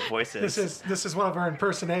I was good at voices. This is one of our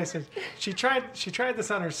impersonations. She tried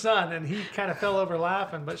this on her son, and he kind of fell over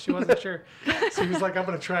laughing, but she wasn't sure. So he was like, "I'm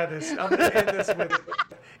going to try this. I'm going to end this with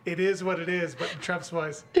it is what it is," but in Trump's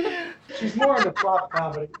voice. She's more into prop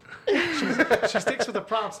comedy. She sticks with the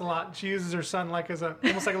props a lot, and she uses her son like as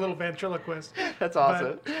almost like a little ventriloquist. That's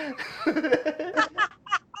awesome.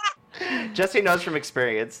 Jesse knows from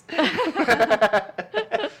experience.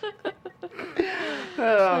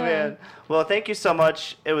 Oh man. Well, thank you so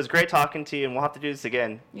much. It was great talking to you, and we'll have to do this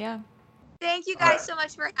again. Yeah. Thank you guys so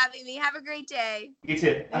much for having me. Have a great day. You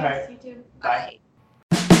too. All right. You too. Bye. Bye.